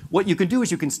side, what you can do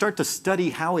is you can start to study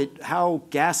how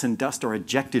gas and dust are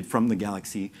ejected from the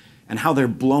galaxy and how they're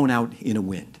blown out in a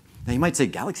wind. Now you might say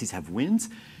galaxies have winds?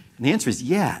 And the answer is,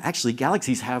 yeah, actually,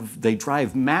 galaxies they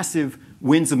drive massive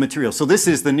winds of material. So this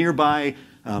is the nearby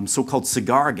so-called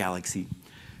cigar galaxy.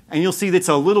 And you'll see that it's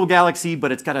a little galaxy,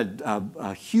 but it's got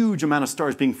a huge amount of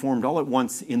stars being formed all at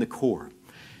once in the core.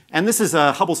 And this is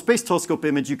a Hubble Space Telescope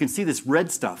image. You can see this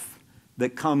red stuff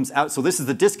that comes out. So this is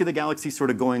the disk of the galaxy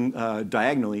sort of going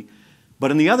diagonally.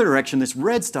 But in the other direction, this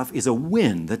red stuff is a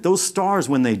wind, that those stars,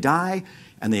 when they die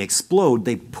and they explode,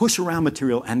 they push around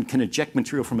material and can eject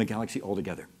material from a galaxy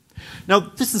altogether. Now,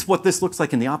 this is what this looks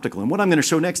like in the optical. And what I'm going to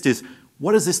show next is,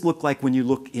 what does this look like when you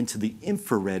look into the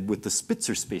infrared with the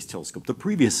Spitzer Space Telescope, the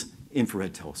previous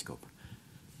infrared telescope?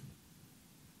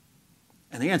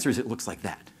 And the answer is it looks like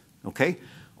that, okay?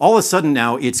 All of a sudden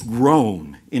now, it's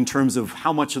grown in terms of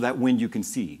how much of that wind you can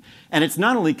see. And it's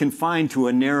not only confined to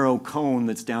a narrow cone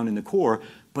that's down in the core,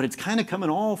 but it's kind of coming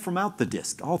all from out the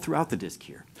disk, all throughout the disk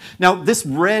here. Now, this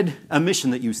red emission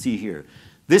that you see here,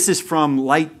 this is from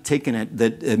light taken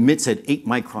that emits at 8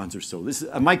 microns or so.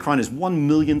 A micron is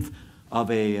 1/1,000,000th of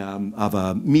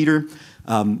a meter.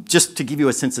 Just to give you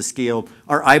a sense of scale,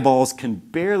 our eyeballs can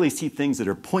barely see things that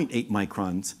are 0.8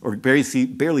 microns, or barely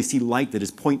see light that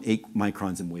is 0.8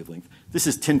 microns in wavelength. This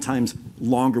is 10 times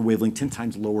longer wavelength, 10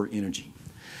 times lower energy.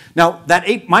 Now, that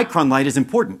 8-micron light is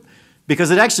important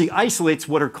because it actually isolates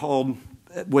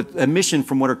emission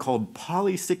from what are called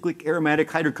polycyclic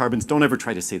aromatic hydrocarbons. Don't ever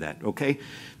try to say that, okay?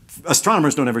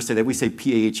 Astronomers don't ever say that. We say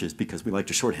PAHs because we like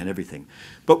to shorthand everything.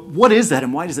 But what is that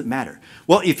and why does it matter?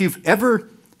 Well, if you've ever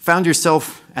found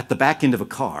yourself at the back end of a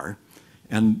car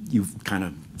and you've kind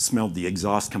of smelled the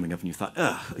exhaust coming up and you thought,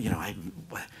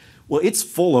 well, it's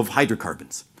full of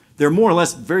hydrocarbons. They're more or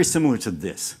less very similar to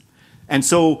this. And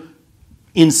so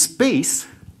in space,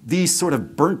 these sort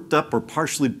of burnt up or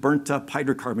partially burnt up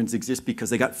hydrocarbons exist because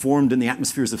they got formed in the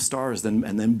atmospheres of stars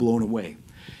and then blown away.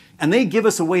 And they give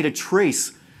us a way to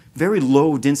trace very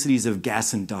low densities of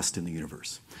gas and dust in the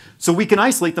universe. So we can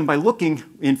isolate them by looking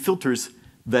in filters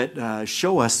that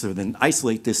show us or then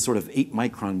isolate this sort of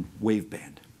 8-micron wave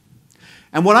band.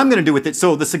 And what I'm going to do with it,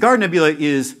 so the Cigar Nebula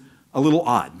is a little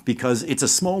odd because it's a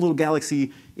small little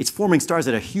galaxy. It's forming stars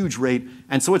at a huge rate.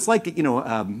 And so it's like,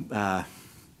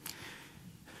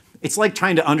 it's like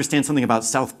trying to understand something about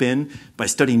South Bend by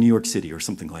studying New York City or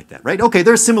something like that, right? Okay,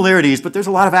 there's similarities, but there's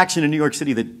a lot of action in New York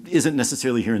City that isn't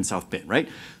necessarily here in South Bend, right?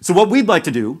 So what we'd like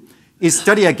to do is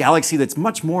study a galaxy that's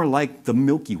much more like the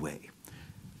Milky Way.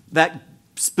 That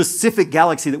specific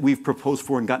galaxy that we've proposed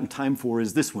for and gotten time for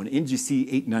is this one, NGC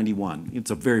 891. It's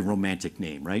a very romantic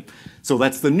name, right? So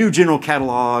that's the new general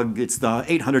catalog. It's the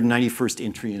 891st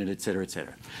entry in it, et cetera, et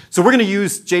cetera. So we're going to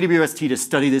use JWST to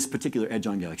study this particular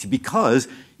edge-on galaxy because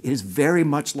it is very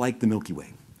much like the Milky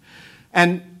Way.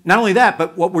 And not only that,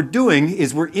 but what we're doing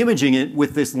is we're imaging it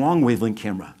with this long wavelength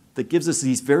camera that gives us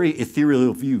these very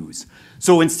ethereal views.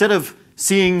 So instead of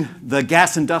seeing the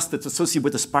gas and dust that's associated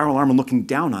with the spiral arm and looking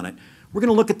down on it, we're going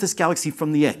to look at this galaxy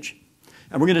from the edge.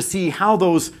 And we're going to see how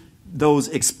those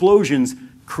explosions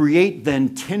create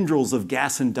then tendrils of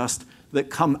gas and dust that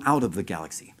come out of the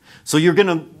galaxy. So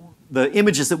the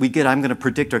images that we get, I'm going to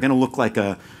predict, are going to look like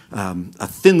a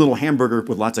thin little hamburger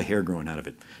with lots of hair growing out of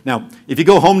it. Now, if you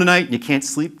go home tonight and you can't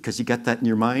sleep because you got that in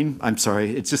your mind, I'm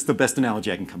sorry. It's just the best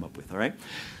analogy I can come up with, all right?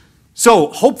 So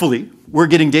hopefully, we're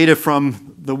getting data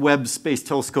from the Webb Space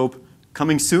Telescope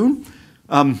coming soon.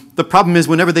 The problem is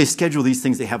whenever they schedule these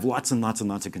things, they have lots and lots and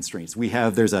lots of constraints.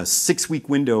 There's a 6-week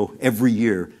window every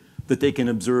year that they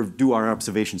can do our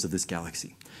observations of this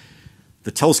galaxy.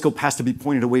 The telescope has to be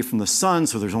pointed away from the sun,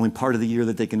 so there's only part of the year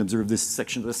that they can observe this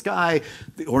section of the sky.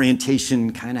 The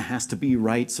orientation kind of has to be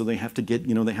right, so they have to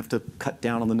they have to cut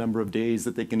down on the number of days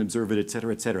that they can observe it, et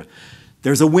cetera, et cetera.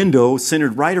 There's a window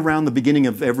centered right around the beginning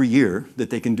of every year that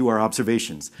they can do our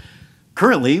observations.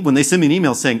 Currently, when they send me an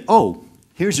email saying, oh,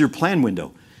 here's your plan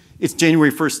window, it's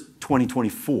January 1st,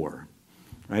 2024,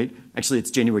 right? Actually, it's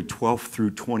January 12th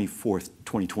through 24th,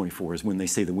 2024 is when they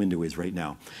say the window is right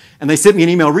now. And they sent me an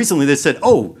email recently that said,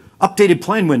 oh, updated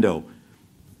plan window,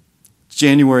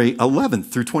 January 11th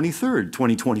through 23rd,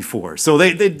 2024. So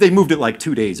they moved it like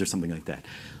 2 days or something like that.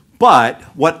 But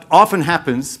what often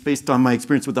happens, based on my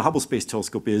experience with the Hubble Space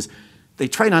Telescope, is they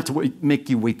try not to make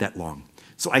you wait that long.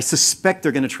 So I suspect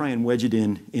they're going to try and wedge it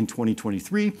in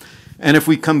 2023. And if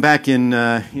we come back in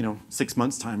 6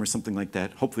 months' time or something like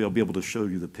that, hopefully I'll be able to show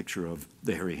you the picture of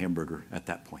the hairy hamburger at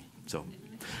that point. So,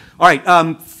 all right,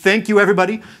 thank you,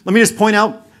 everybody. Let me just point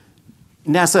out,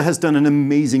 NASA has done an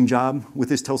amazing job with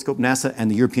this telescope, NASA and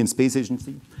the European Space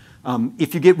Agency.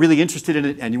 If you get really interested in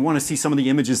it and you want to see some of the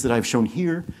images that I've shown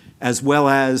here, as well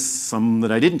as some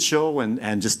that I didn't show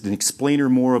and just an explainer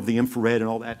more of the infrared and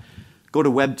all that, go to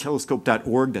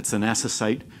webbtelescope.org. That's the NASA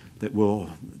site that will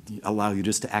allow you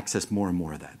just to access more and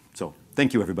more of that. So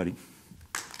thank you, everybody.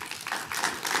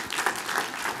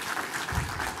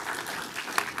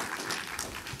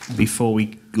 Before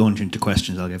we launch into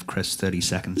questions, I'll give Chris 30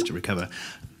 seconds to recover.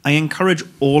 I encourage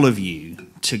all of you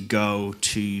to go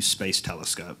to Space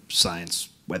Telescope Science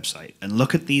website and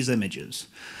look at these images.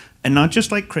 And not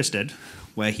just like Chris did,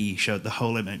 where he showed the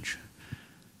whole image.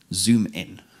 Zoom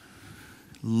in.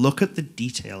 Look at the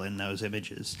detail in those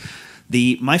images.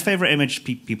 My favorite image,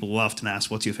 people will often ask,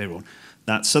 what's your favorite one?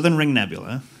 That Southern Ring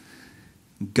Nebula.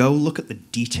 Go look at the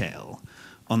detail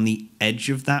on the edge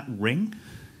of that ring,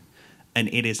 and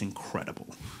it is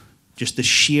incredible. Just the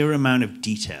sheer amount of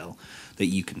detail that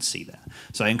you can see there.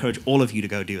 So I encourage all of you to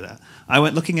go do that. I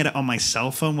went looking at it on my cell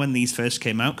phone when these first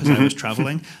came out because I was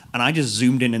traveling, and I just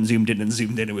zoomed in and zoomed in and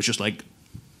zoomed in. It was just like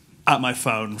at my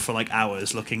phone for like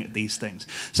hours looking at these things.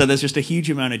 So there's just a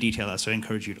huge amount of detail there, so I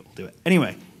encourage you to all do it.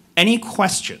 Anyway, any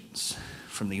questions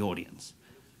from the audience?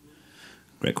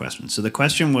 Great question. So the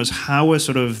question was, how are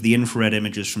sort of the infrared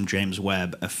images from James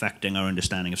Webb affecting our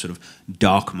understanding of sort of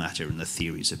dark matter and the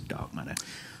theories of dark matter?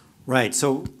 Right.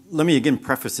 So let me again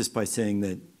preface this by saying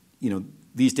that,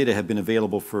 these data have been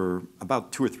available for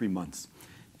about 2 or 3 months.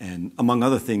 And among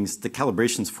other things, the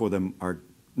calibrations for them are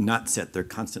not set. They're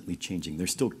constantly changing. They're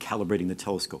still calibrating the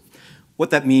telescope. What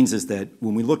that means is that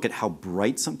when we look at how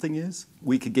bright something is,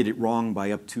 we could get it wrong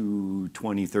by up to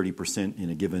 20, 30% in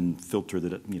a given filter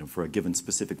that, for a given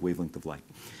specific wavelength of light.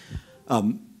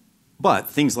 But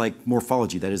things like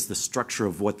morphology, that is the structure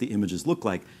of what the images look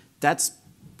like, that's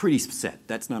pretty set.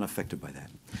 That's not affected by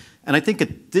that. And I think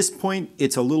at this point,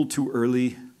 it's a little too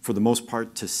early, for the most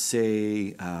part, to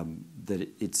say that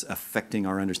it's affecting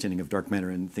our understanding of dark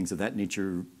matter and things of that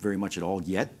nature very much at all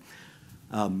yet.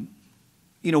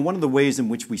 One of the ways in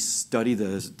which we study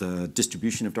the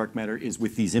distribution of dark matter is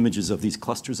with these images of these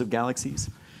clusters of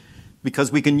galaxies,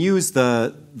 because we can use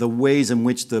the ways in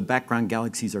which the background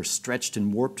galaxies are stretched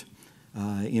and warped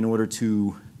in order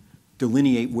to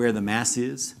delineate where the mass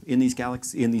is in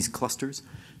these clusters.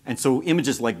 And so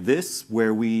images like this,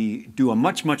 where we do a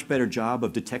much, much better job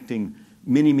of detecting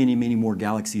many, many, many more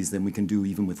galaxies than we can do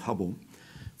even with Hubble,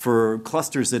 for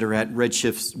clusters that are at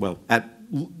redshifts, well, at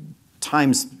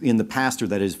times in the past, or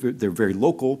that is, they're very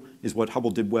local, is what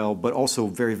Hubble did well, but also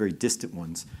very, very distant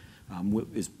ones.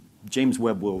 James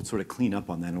Webb will sort of clean up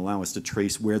on that and allow us to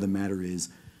trace where the matter is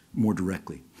more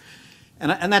directly.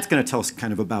 And that's going to tell us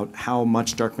kind of about how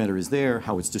much dark matter is there,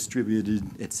 how it's distributed,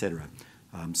 et cetera.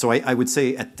 So I would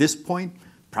say at this point,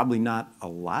 probably not a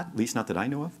lot, at least not that I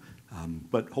know of,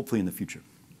 but hopefully in the future.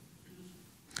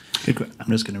 Good. I'm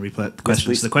just going to repeat the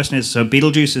question. Yes, so the question is, so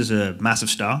Betelgeuse is a massive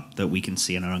star that we can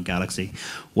see in our own galaxy.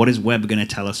 What is Webb going to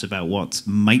tell us about what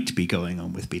might be going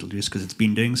on with Betelgeuse? Because it's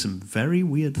been doing some very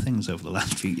weird things over the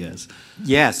last few years.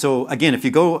 Yeah, so again, if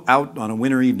you go out on a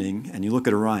winter evening and you look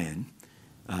at Orion,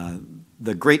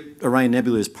 the Great Orion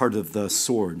Nebula is part of the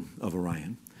sword of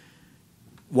Orion.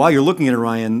 While you're looking at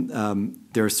Orion,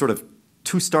 there are sort of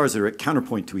 2 stars that are at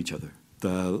counterpoint to each other.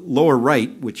 The lower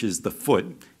right, which is the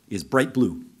foot, is bright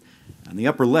blue. And the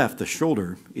upper left, the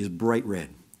shoulder, is bright red.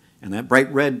 And that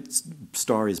bright red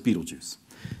star is Betelgeuse.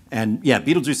 And yeah,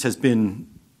 Betelgeuse has been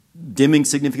dimming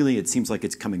significantly. It seems like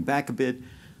it's coming back a bit.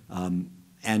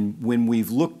 And when we've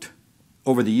looked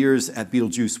over the years at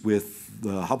Betelgeuse with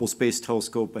the Hubble Space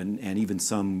Telescope and even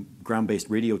some ground-based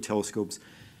radio telescopes,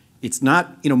 it's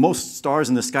not, most stars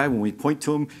in the sky, when we point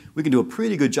to them, we can do a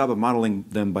pretty good job of modeling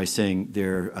them by saying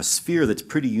they're a sphere that's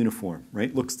pretty uniform,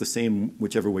 right? Looks the same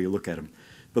whichever way you look at them.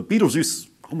 But Betelgeuse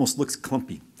almost looks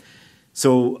clumpy.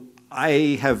 So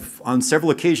I have, on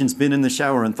several occasions, been in the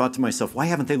shower and thought to myself, why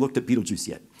haven't they looked at Betelgeuse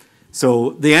yet? So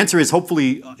the answer is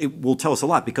hopefully it will tell us a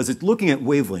lot, because it's looking at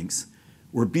wavelengths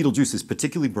where Betelgeuse is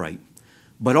particularly bright,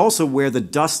 but also where the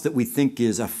dust that we think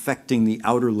is affecting the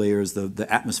outer layers, the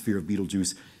atmosphere of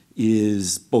Betelgeuse,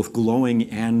 is both glowing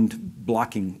and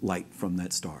blocking light from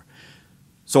that star.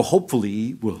 So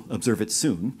hopefully we'll observe it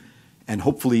soon, and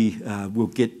hopefully we'll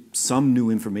get some new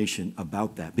information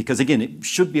about that. Because again, it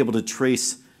should be able to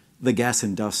trace the gas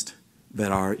and dust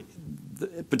that are,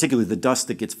 particularly the dust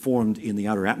that gets formed in the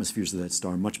outer atmospheres of that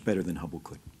star, much better than Hubble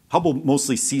could. Hubble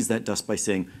mostly sees that dust by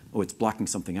saying, oh, it's blocking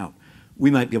something out.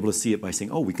 We might be able to see it by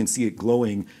saying, oh, we can see it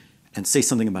glowing and say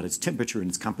something about its temperature and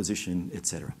its composition, et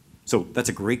cetera. So that's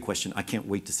a great question. I can't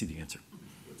wait to see the answer.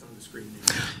 What's on the screen?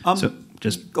 So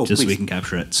just so we can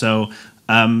capture it. So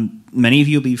many of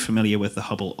you will be familiar with the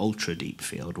Hubble Ultra Deep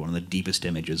Field, one of the deepest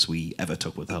images we ever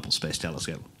took with the Hubble Space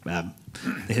Telescope. The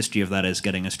history of that is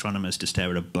getting astronomers to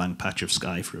stare at a blank patch of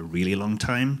sky for a really long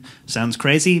time. Sounds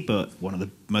crazy, but one of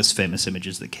the most famous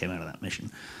images that came out of that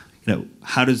mission.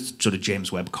 How does sort of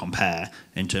James Webb compare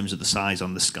in terms of the size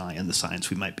on the sky and the science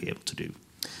we might be able to do?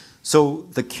 So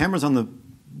the cameras on the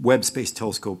Webb Space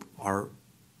Telescope are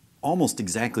almost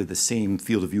exactly the same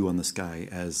field of view on the sky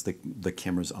as the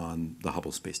cameras on the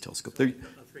Hubble Space Telescope. A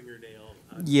fingernail.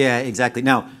 Yeah, exactly.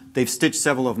 Now, they've stitched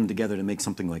several of them together to make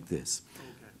something like this. Okay.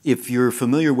 If you're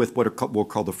familiar with what we'll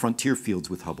call the frontier fields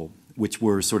with Hubble, which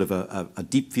were sort of a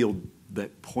deep field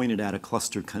that pointed at a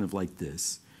cluster kind of like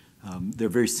this, they're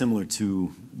very similar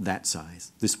to that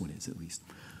size. This one is, at least.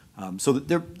 So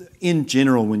they're, in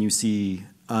general, when you see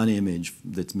an image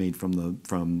that's made from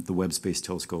the Webb Space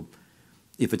Telescope,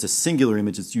 if it's a singular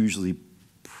image, it's usually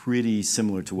pretty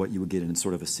similar to what you would get in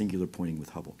sort of a singular pointing with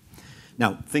Hubble.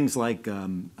 Now, things like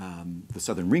the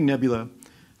Southern Ring Nebula,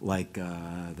 like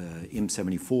the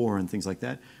M74 and things like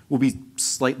that, will be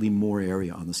slightly more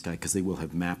area on the sky because they will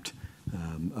have mapped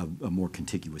a more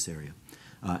contiguous area.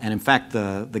 And in fact,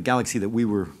 the galaxy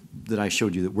that I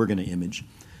showed you that we're going to image,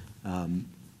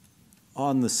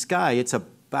 on the sky, it's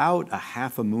about a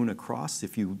half a moon across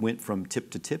if you went from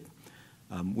tip to tip.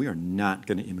 We are not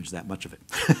going to image that much of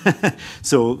it.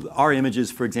 So our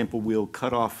images, for example, will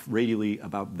cut off radially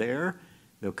about there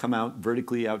They'll come out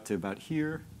vertically out to about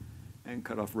here and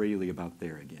cut off radially about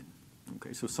there again.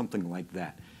 Okay, so something like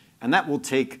that. And that will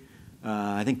take,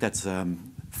 I think that's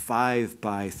 5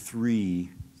 by 3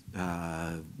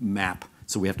 map.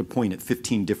 So we have to point at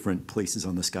 15 different places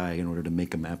on the sky in order to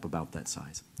make a map about that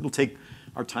size. It'll take,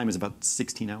 our time is about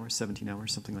 16 hours, 17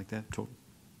 hours, something like that total.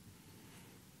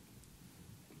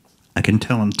 I can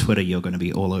tell on Twitter you're going to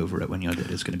be all over it when your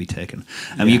data is going to be taken.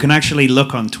 You can actually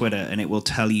look on Twitter and it will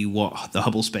tell you what the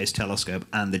Hubble Space Telescope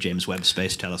and the James Webb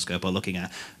Space Telescope are looking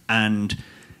at. And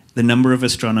the number of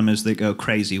astronomers that go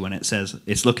crazy when it says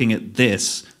it's looking at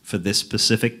this for this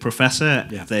specific professor,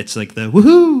 it's like the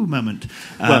woohoo moment.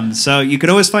 So you can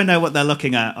always find out what they're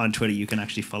looking at on Twitter. You can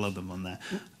actually follow them on there.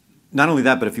 Not only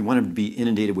that, but if you want to be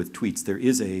inundated with tweets, there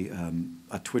is a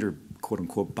Twitter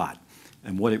quote-unquote bot.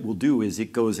 And what it will do is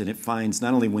it goes and it finds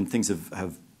not only when things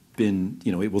have been,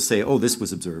 it will say, oh, this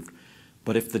was observed,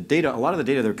 but if the data, a lot of the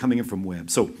data that are coming in from Webb.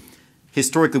 So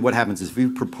historically what happens is if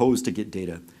you propose to get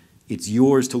data, it's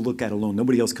yours to look at alone.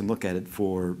 Nobody else can look at it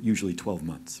for usually 12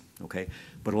 months, okay?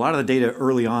 But a lot of the data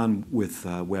early on with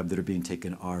Webb that are being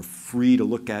taken are free to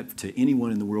look at to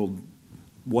anyone in the world,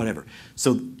 whatever.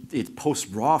 So it posts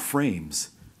raw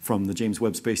frames from the James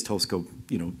Webb Space Telescope,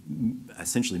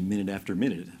 essentially minute after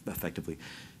minute, effectively.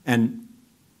 And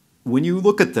when you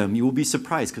look at them, you will be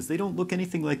surprised because they don't look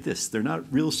anything like this. They're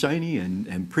not real shiny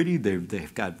and pretty.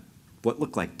 They've got what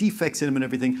look like defects in them and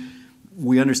everything.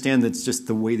 We understand that's just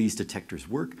the way these detectors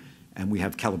work, and we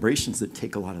have calibrations that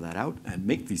take a lot of that out and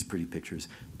make these pretty pictures.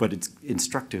 But it's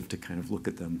instructive to kind of look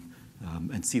at them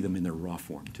and see them in their raw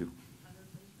form, too.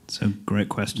 So great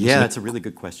question. Yeah, so that's a really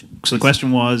good question. So the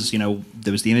question was,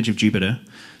 there was the image of Jupiter.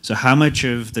 So how much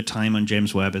of the time on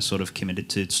James Webb is sort of committed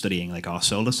to studying like our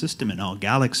solar system and our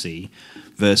galaxy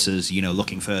versus,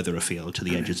 looking further afield to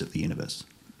the edges of the universe?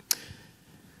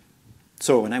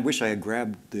 So, and I wish I had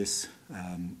grabbed this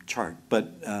chart,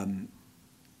 but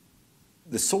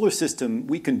the solar system,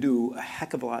 we can do a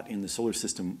heck of a lot in the solar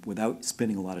system without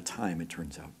spending a lot of time, it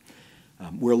turns out.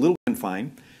 We're a little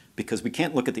confined because we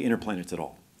can't look at the inner planets at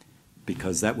all,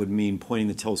 because that would mean pointing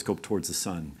the telescope towards the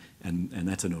sun, and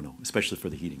that's a no-no, especially for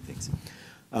the heating things.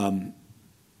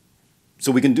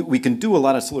 So we can do a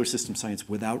lot of solar system science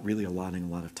without really allotting a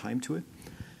lot of time to it.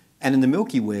 And in the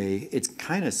Milky Way, it's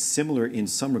kind of similar in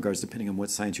some regards, depending on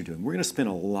what science you're doing. We're going to spend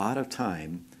a lot of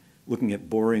time looking at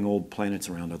boring old planets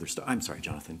around other stars. I'm sorry,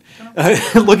 Jonathan.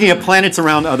 Looking at planets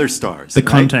around other stars. The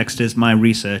context is my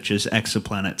research is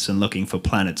exoplanets and looking for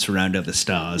planets around other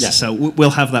stars. Yes. So we'll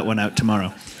have that one out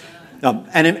tomorrow.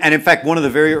 And in fact, one of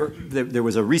the there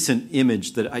was a recent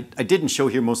image that I didn't show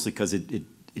here mostly because it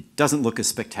doesn't look as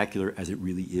spectacular as it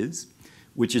really is,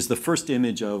 which is the first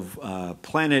image of a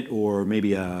planet or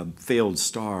maybe a failed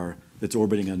star that's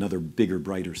orbiting another bigger,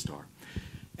 brighter star.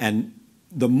 And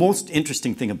the most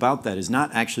interesting thing about that is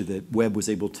not actually that Webb was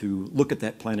able to look at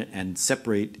that planet and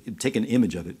take an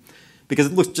image of it, because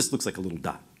it just looks like a little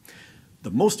dot.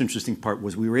 The most interesting part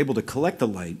was we were able to collect the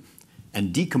light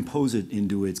and decompose it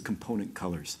into its component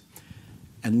colors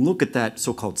and look at that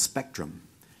so-called spectrum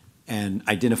and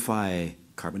identify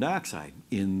carbon dioxide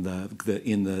in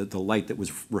the light that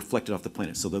was reflected off the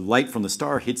planet. So the light from the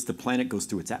star hits the planet, goes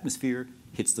through its atmosphere,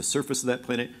 hits the surface of that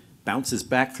planet, bounces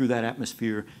back through that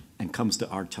atmosphere, and comes to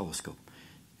our telescope.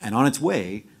 And on its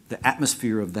way, the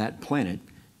atmosphere of that planet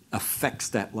affects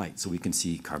that light. So we can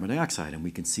see carbon dioxide, and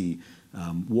we can see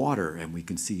water, and we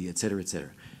can see et cetera, et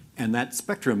cetera. And that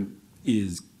spectrum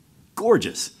is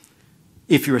gorgeous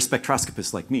if you're a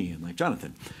spectroscopist like me and like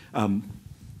Jonathan.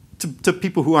 To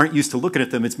people who aren't used to looking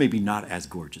at them, it's maybe not as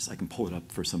gorgeous. I can pull it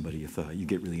up for somebody if you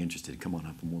get really interested. Come on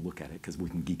up and we'll look at it because we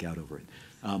can geek out over it.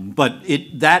 But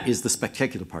that is the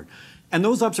spectacular part. And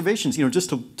those observations, just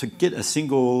to get a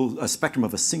spectrum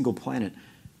of a single planet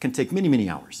can take many, many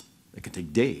hours. It can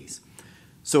take days.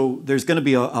 So there's going to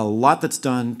be a lot that's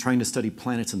done trying to study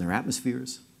planets and their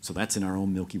atmospheres. So that's in our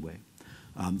own Milky Way.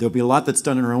 There'll be a lot that's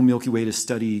done in our own Milky Way to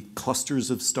study clusters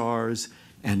of stars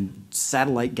and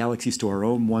satellite galaxies to our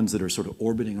own, ones that are sort of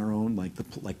orbiting our own, like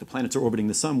the planets are orbiting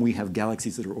the sun. We have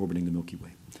galaxies that are orbiting the Milky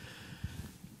Way.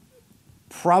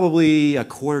 Probably a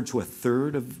quarter to a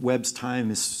third of Webb's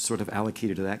time is sort of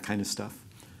allocated to that kind of stuff.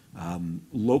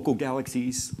 Local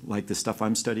galaxies, like the stuff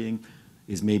I'm studying,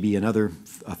 is maybe a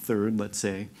third, let's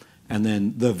say. And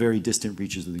then the very distant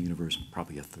reaches of the universe,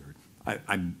 probably a third.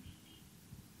 I'm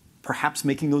perhaps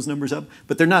making those numbers up,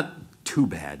 but they're not too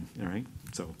bad, all right?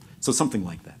 So something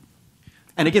like that.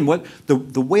 And again,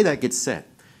 the way that gets set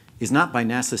is not by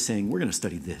NASA saying, we're going to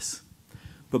study this,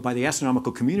 but by the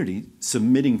astronomical community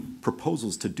submitting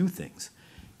proposals to do things.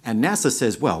 And NASA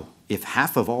says, well, if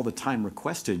half of all the time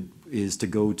requested is to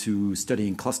go to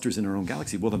studying clusters in our own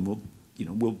galaxy, well then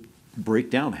we'll break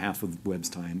down half of Webb's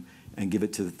time and give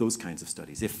it to those kinds of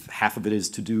studies. If half of it is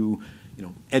to do,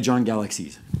 edge-on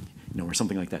galaxies, or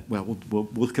something like that, well,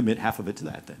 we'll commit half of it to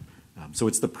that then. So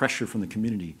it's the pressure from the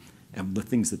community and the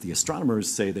things that the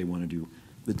astronomers say they want to do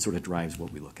that sort of drives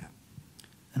what we look at.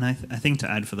 And I think to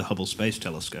add for the Hubble Space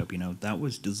Telescope, that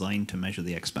was designed to measure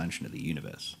the expansion of the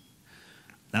universe.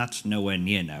 That's nowhere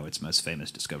near now its most famous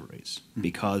discoveries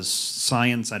because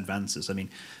science advances. I mean,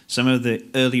 some of the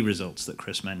early results that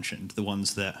Chris mentioned, the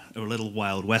ones that are a little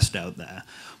Wild West out there,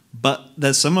 but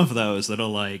there's some of those that are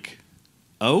like,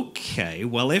 okay,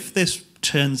 well, if this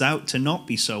turns out to not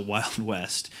be so Wild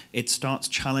West, it starts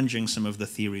challenging some of the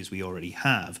theories we already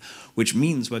have, which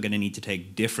means we're going to need to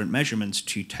take different measurements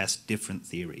to test different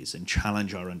theories and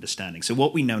challenge our understanding. So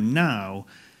what we know now,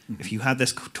 if you had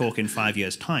this talk in 5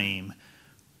 years' time,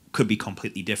 could be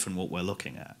completely different what we're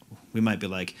looking at. We might be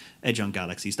like, edge-on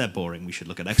galaxies, they're boring, we should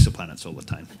look at exoplanets all the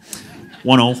time.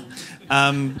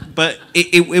 1-1. But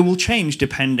it will change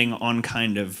depending on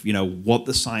kind of, what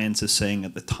the science is saying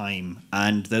at the time.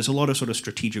 And there's a lot of sort of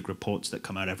strategic reports that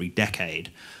come out every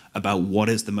decade about what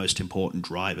is the most important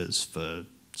drivers for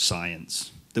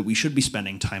science, that we should be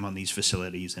spending time on these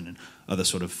facilities and other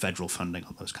sort of federal funding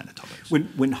on those kind of topics.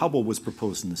 When Hubble was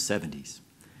proposed in the 70s,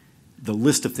 the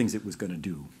list of things it was going to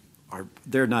do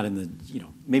they're not in the,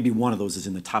 maybe one of those is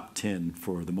in the top 10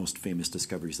 for the most famous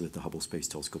discoveries that the Hubble Space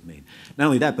Telescope made. Not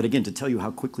only that, but again, to tell you how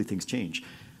quickly things change.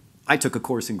 I took a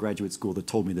course in graduate school that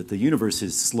told me that the universe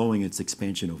is slowing its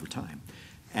expansion over time.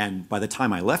 And by the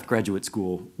time I left graduate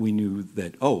school, we knew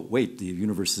that, oh, wait, the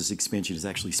universe's expansion is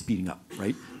actually speeding up,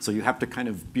 right? So you have to kind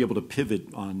of be able to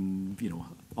pivot on,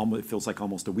 it feels like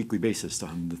almost a weekly basis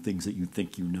on the things that you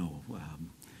think you know.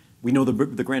 We know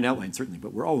the grand outline, certainly,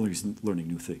 but we're always learning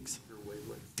new things.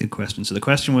 Good question. So the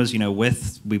question was,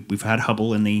 we've had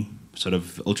Hubble in the sort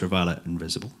of ultraviolet and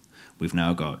visible. We've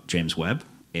now got James Webb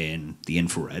in the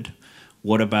infrared.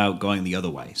 What about going the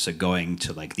other way? So going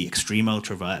to like the extreme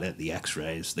ultraviolet, the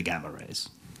X-rays, the gamma rays?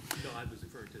 No, I was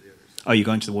referring to the other side. Oh, you're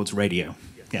going towards radio?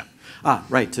 Yeah. Ah,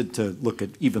 right, to look at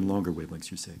even longer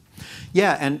wavelengths, you say.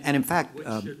 Yeah, and in fact... Which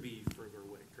should be further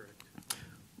away, correct?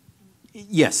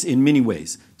 Yes, in many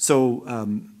ways. So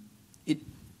it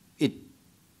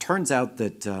turns out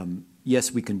that,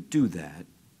 yes, we can do that.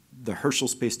 The Herschel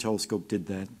Space Telescope did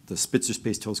that. The Spitzer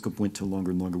Space Telescope went to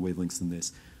longer and longer wavelengths than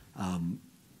this.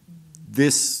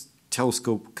 This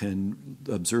telescope can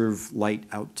observe light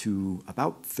out to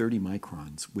about 30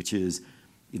 microns, which is,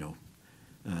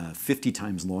 50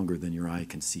 times longer than your eye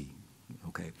can see.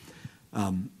 Okay.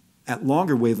 At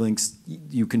longer wavelengths,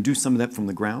 you can do some of that from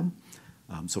the ground.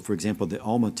 So, for example, the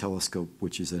ALMA telescope,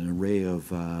 which is an array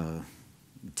of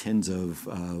tens of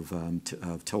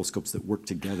telescopes that work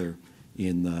together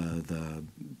in the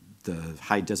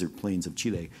high desert plains of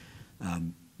Chile,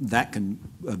 that can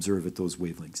observe at those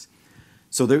wavelengths.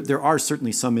 So there are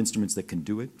certainly some instruments that can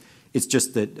do it. It's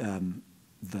just that and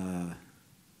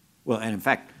in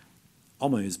fact,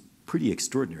 ALMA is pretty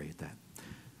extraordinary at that.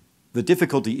 The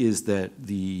difficulty is that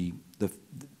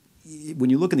when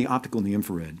you look in the optical and the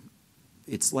infrared,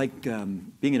 it's like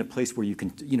being in a place where you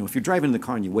can, if you're driving in the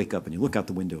car and you wake up and you look out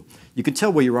the window, you can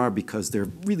tell where you are because they're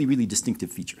really, really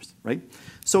distinctive features, right?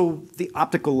 So the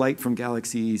optical light from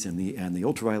galaxies and the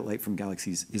ultraviolet light from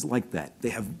galaxies is like that. They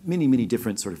have many, many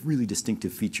different sort of really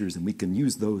distinctive features, and we can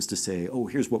use those to say, oh,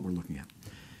 here's what we're looking at.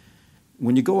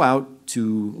 When you go out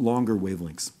to longer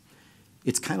wavelengths,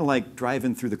 it's kind of like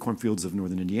driving through the cornfields of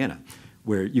northern Indiana,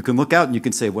 where you can look out and you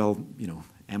can say, well,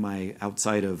 am I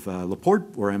outside of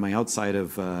LaPorte, or am I outside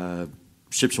of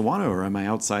Shipshewana, or am I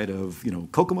outside of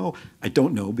Kokomo? I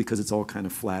don't know, because it's all kind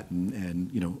of flat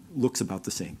and looks about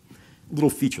the same. A little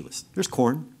featureless. There's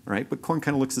corn, all right, but corn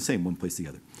kind of looks the same one place or the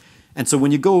other. And so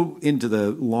when you go into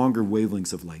the longer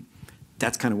wavelengths of light,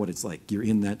 that's kind of what it's like. You're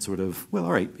in that sort of, well,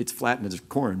 all right, it's flat and there's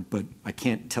corn, but I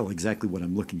can't tell exactly what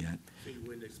I'm looking at. So you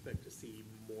wouldn't expect to see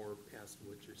more past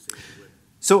what you're seeing with.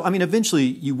 So, I mean, eventually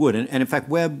you would. And in fact,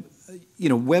 Webb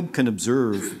can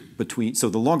observe between, so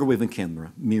the longer wavelength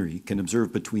camera, MIRI, can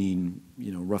observe between,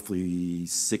 roughly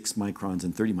 6 microns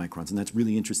and 30 microns, and that's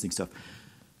really interesting stuff.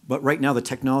 But right now the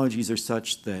technologies are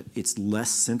such that it's less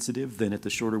sensitive than at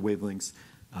the shorter wavelengths.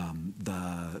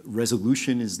 The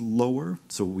resolution is lower,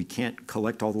 so we can't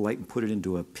collect all the light and put it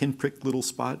into a pinprick little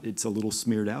spot. It's a little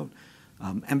smeared out.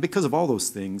 And because of all those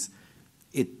things,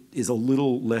 it is a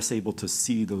little less able to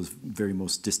see those very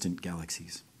most distant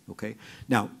galaxies, okay?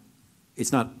 Now,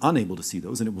 it's not unable to see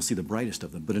those, and it will see the brightest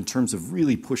of them, but in terms of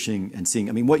really pushing and seeing,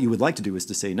 I mean, what you would like to do is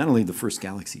to say not only the first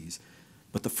galaxies,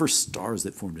 but the first stars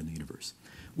that formed in the universe.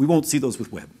 We won't see those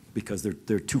with Webb because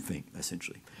they're too faint,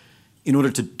 essentially. In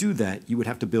order to do that, you would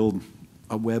have to build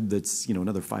a Webb that's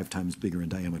another 5 times bigger in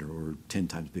diameter or 10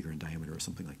 times bigger in diameter or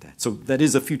something like that. So that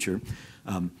is a future,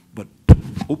 but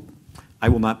I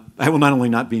will not only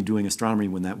not be doing astronomy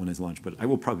when that one is launched, but I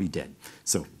will probably be dead.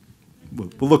 So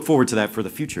we'll look forward to that for the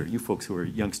future, you folks who are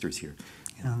youngsters here.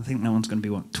 Yeah, I think that one's going to be,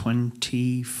 what,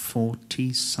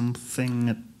 2040 something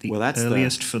at the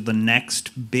earliest for the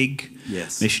next big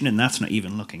mission, and that's not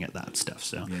even looking at that stuff.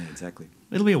 So yeah, exactly.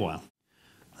 It'll be a while.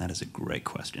 That is a great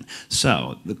question.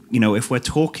 So, if we're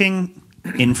talking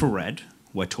infrared,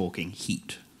 we're talking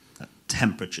heat,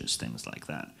 temperatures, things like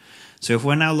that. So if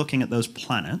we're now looking at those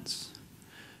planets,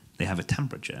 they have a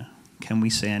temperature. Can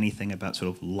we say anything about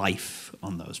sort of life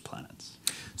on those planets?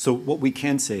 So what we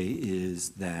can say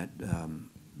is that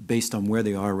based on where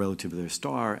they are relative to their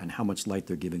star and how much light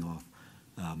they're giving off,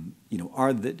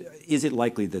 is it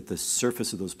likely that the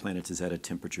surface of those planets is at a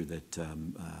temperature that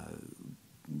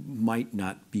might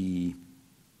not be,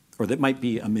 or that might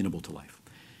be amenable to life?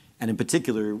 And in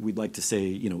particular, we'd like to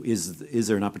say, is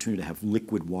there an opportunity to have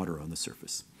liquid water on the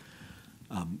surface?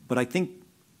 But I think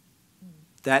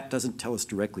that doesn't tell us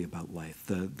directly about life.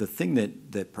 The thing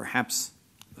that perhaps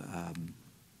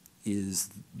is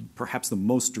perhaps the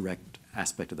most direct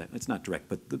aspect of that, it's not direct,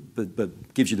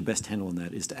 but gives you the best handle on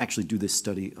that, is to actually do this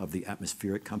study of the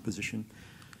atmospheric composition.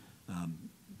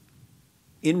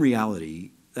 In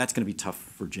reality, that's going to be tough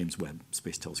for James Webb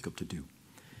Space Telescope to do.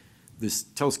 This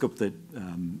telescope that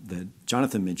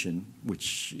Jonathan mentioned,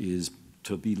 which is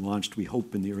to be launched, we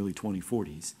hope, in the early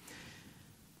 2040s,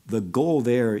 the goal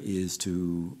there is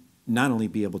to not only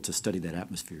be able to study that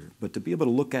atmosphere, but to be able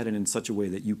to look at it in such a way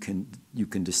that you can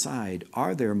decide,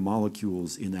 are there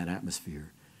molecules in that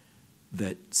atmosphere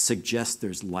that suggest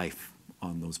there's life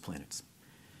on those planets?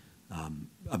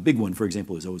 A big one, for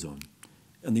example, is ozone.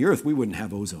 On the Earth, we wouldn't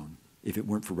have ozone if it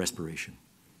weren't for respiration,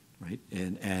 right?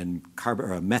 And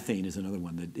methane is another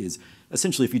one that is,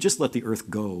 essentially, if you just let the Earth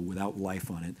go without life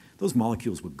on it, those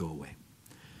molecules would go away.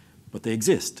 But they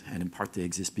exist, and in part they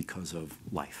exist because of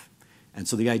life. And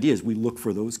so the idea is we look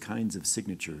for those kinds of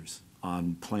signatures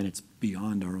on planets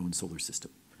beyond our own solar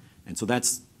system. And so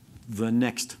that's the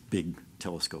next big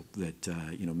telescope that,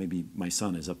 maybe my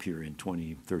son is up here in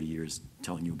 20, 30 years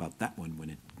telling you about that one when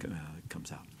it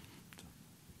comes out. So,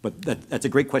 but that's a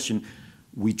great question.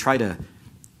 We try to,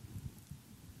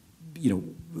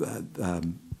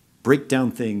 break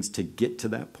down things to get to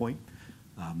that point.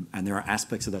 And there are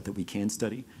aspects of that we can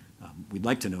study. We'd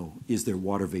like to know, is there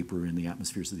water vapor in the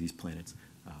atmospheres of these planets?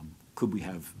 Could we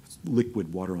have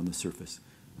liquid water on the surface?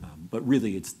 But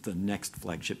really, it's the next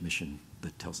flagship mission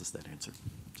that tells us that answer.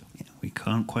 So. Yeah, we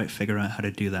can't quite figure out how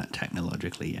to do that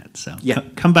technologically yet, so yeah.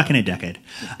 Come back in a decade.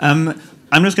 I'm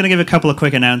just going to give a couple of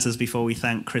quick announcements before we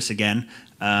thank Chris again,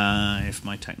 if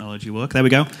my technology works. There we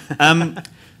go.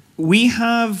 We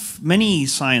have many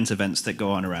science events that go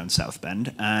on around South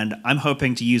Bend, and I'm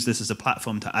hoping to use this as a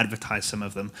platform to advertise some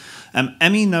of them.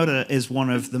 Emmy Noether is one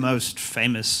of the most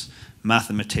famous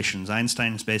mathematicians.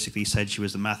 Einstein has basically said she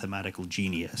was a mathematical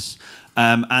genius.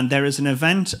 And there is an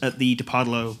event at the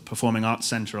DeParlo Performing Arts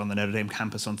Center on the Notre Dame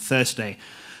campus on Thursday,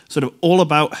 sort of all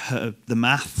about the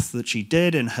math that she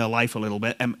did in her life a little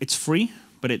bit. It's free,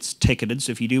 but it's ticketed,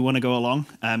 so if you do want to go along,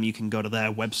 you can go to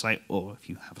their website, or if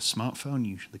you have a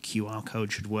smartphone, the QR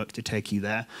code should work to take you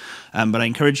there. But I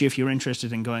encourage you, if you're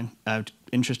interested in going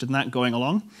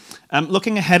along.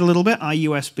 Looking ahead a little bit,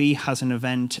 IUSB has an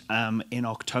event in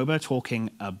October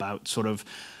talking about sort of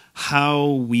how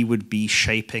we would be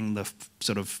shaping the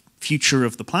sort of future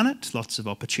of the planet. Lots of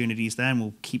opportunities there, and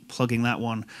we'll keep plugging that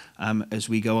one as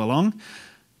we go along.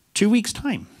 2 weeks'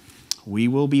 time, we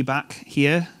will be back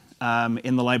here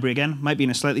in the library again. Might be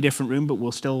in a slightly different room, but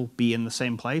we'll still be in the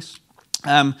same place.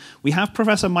 We have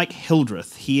Professor Mike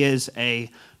Hildreth. He is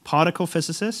a particle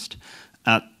physicist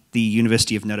at the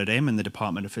University of Notre Dame in the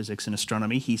Department of Physics and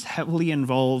Astronomy. He's heavily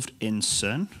involved in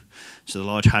CERN, so the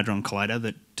Large Hadron Collider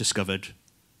that discovered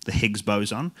the Higgs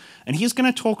boson. And he's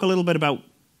going to talk a little bit about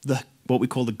what we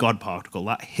call the God particle,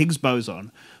 that Higgs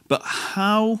boson, but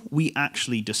how we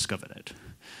actually discovered it.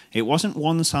 It wasn't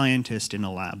one scientist in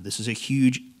a lab. This is a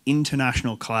huge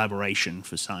international collaboration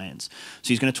for science. So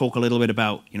he's going to talk a little bit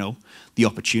about, the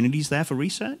opportunities there for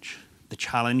research, the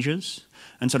challenges,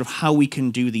 and sort of how we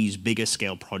can do these bigger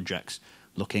scale projects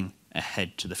looking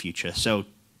ahead to the future. So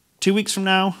 2 weeks from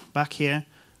now, back here,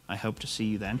 I hope to see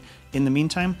you then. In the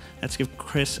meantime, let's give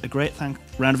Chris a great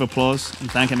round of applause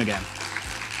and thank him again.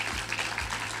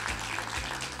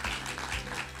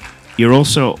 You're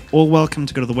also all welcome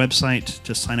to go to the website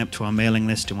to sign up to our mailing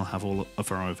list, and we'll have all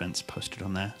of our events posted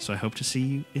on there. So I hope to see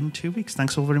you in 2 weeks.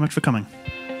 Thanks all very much for coming.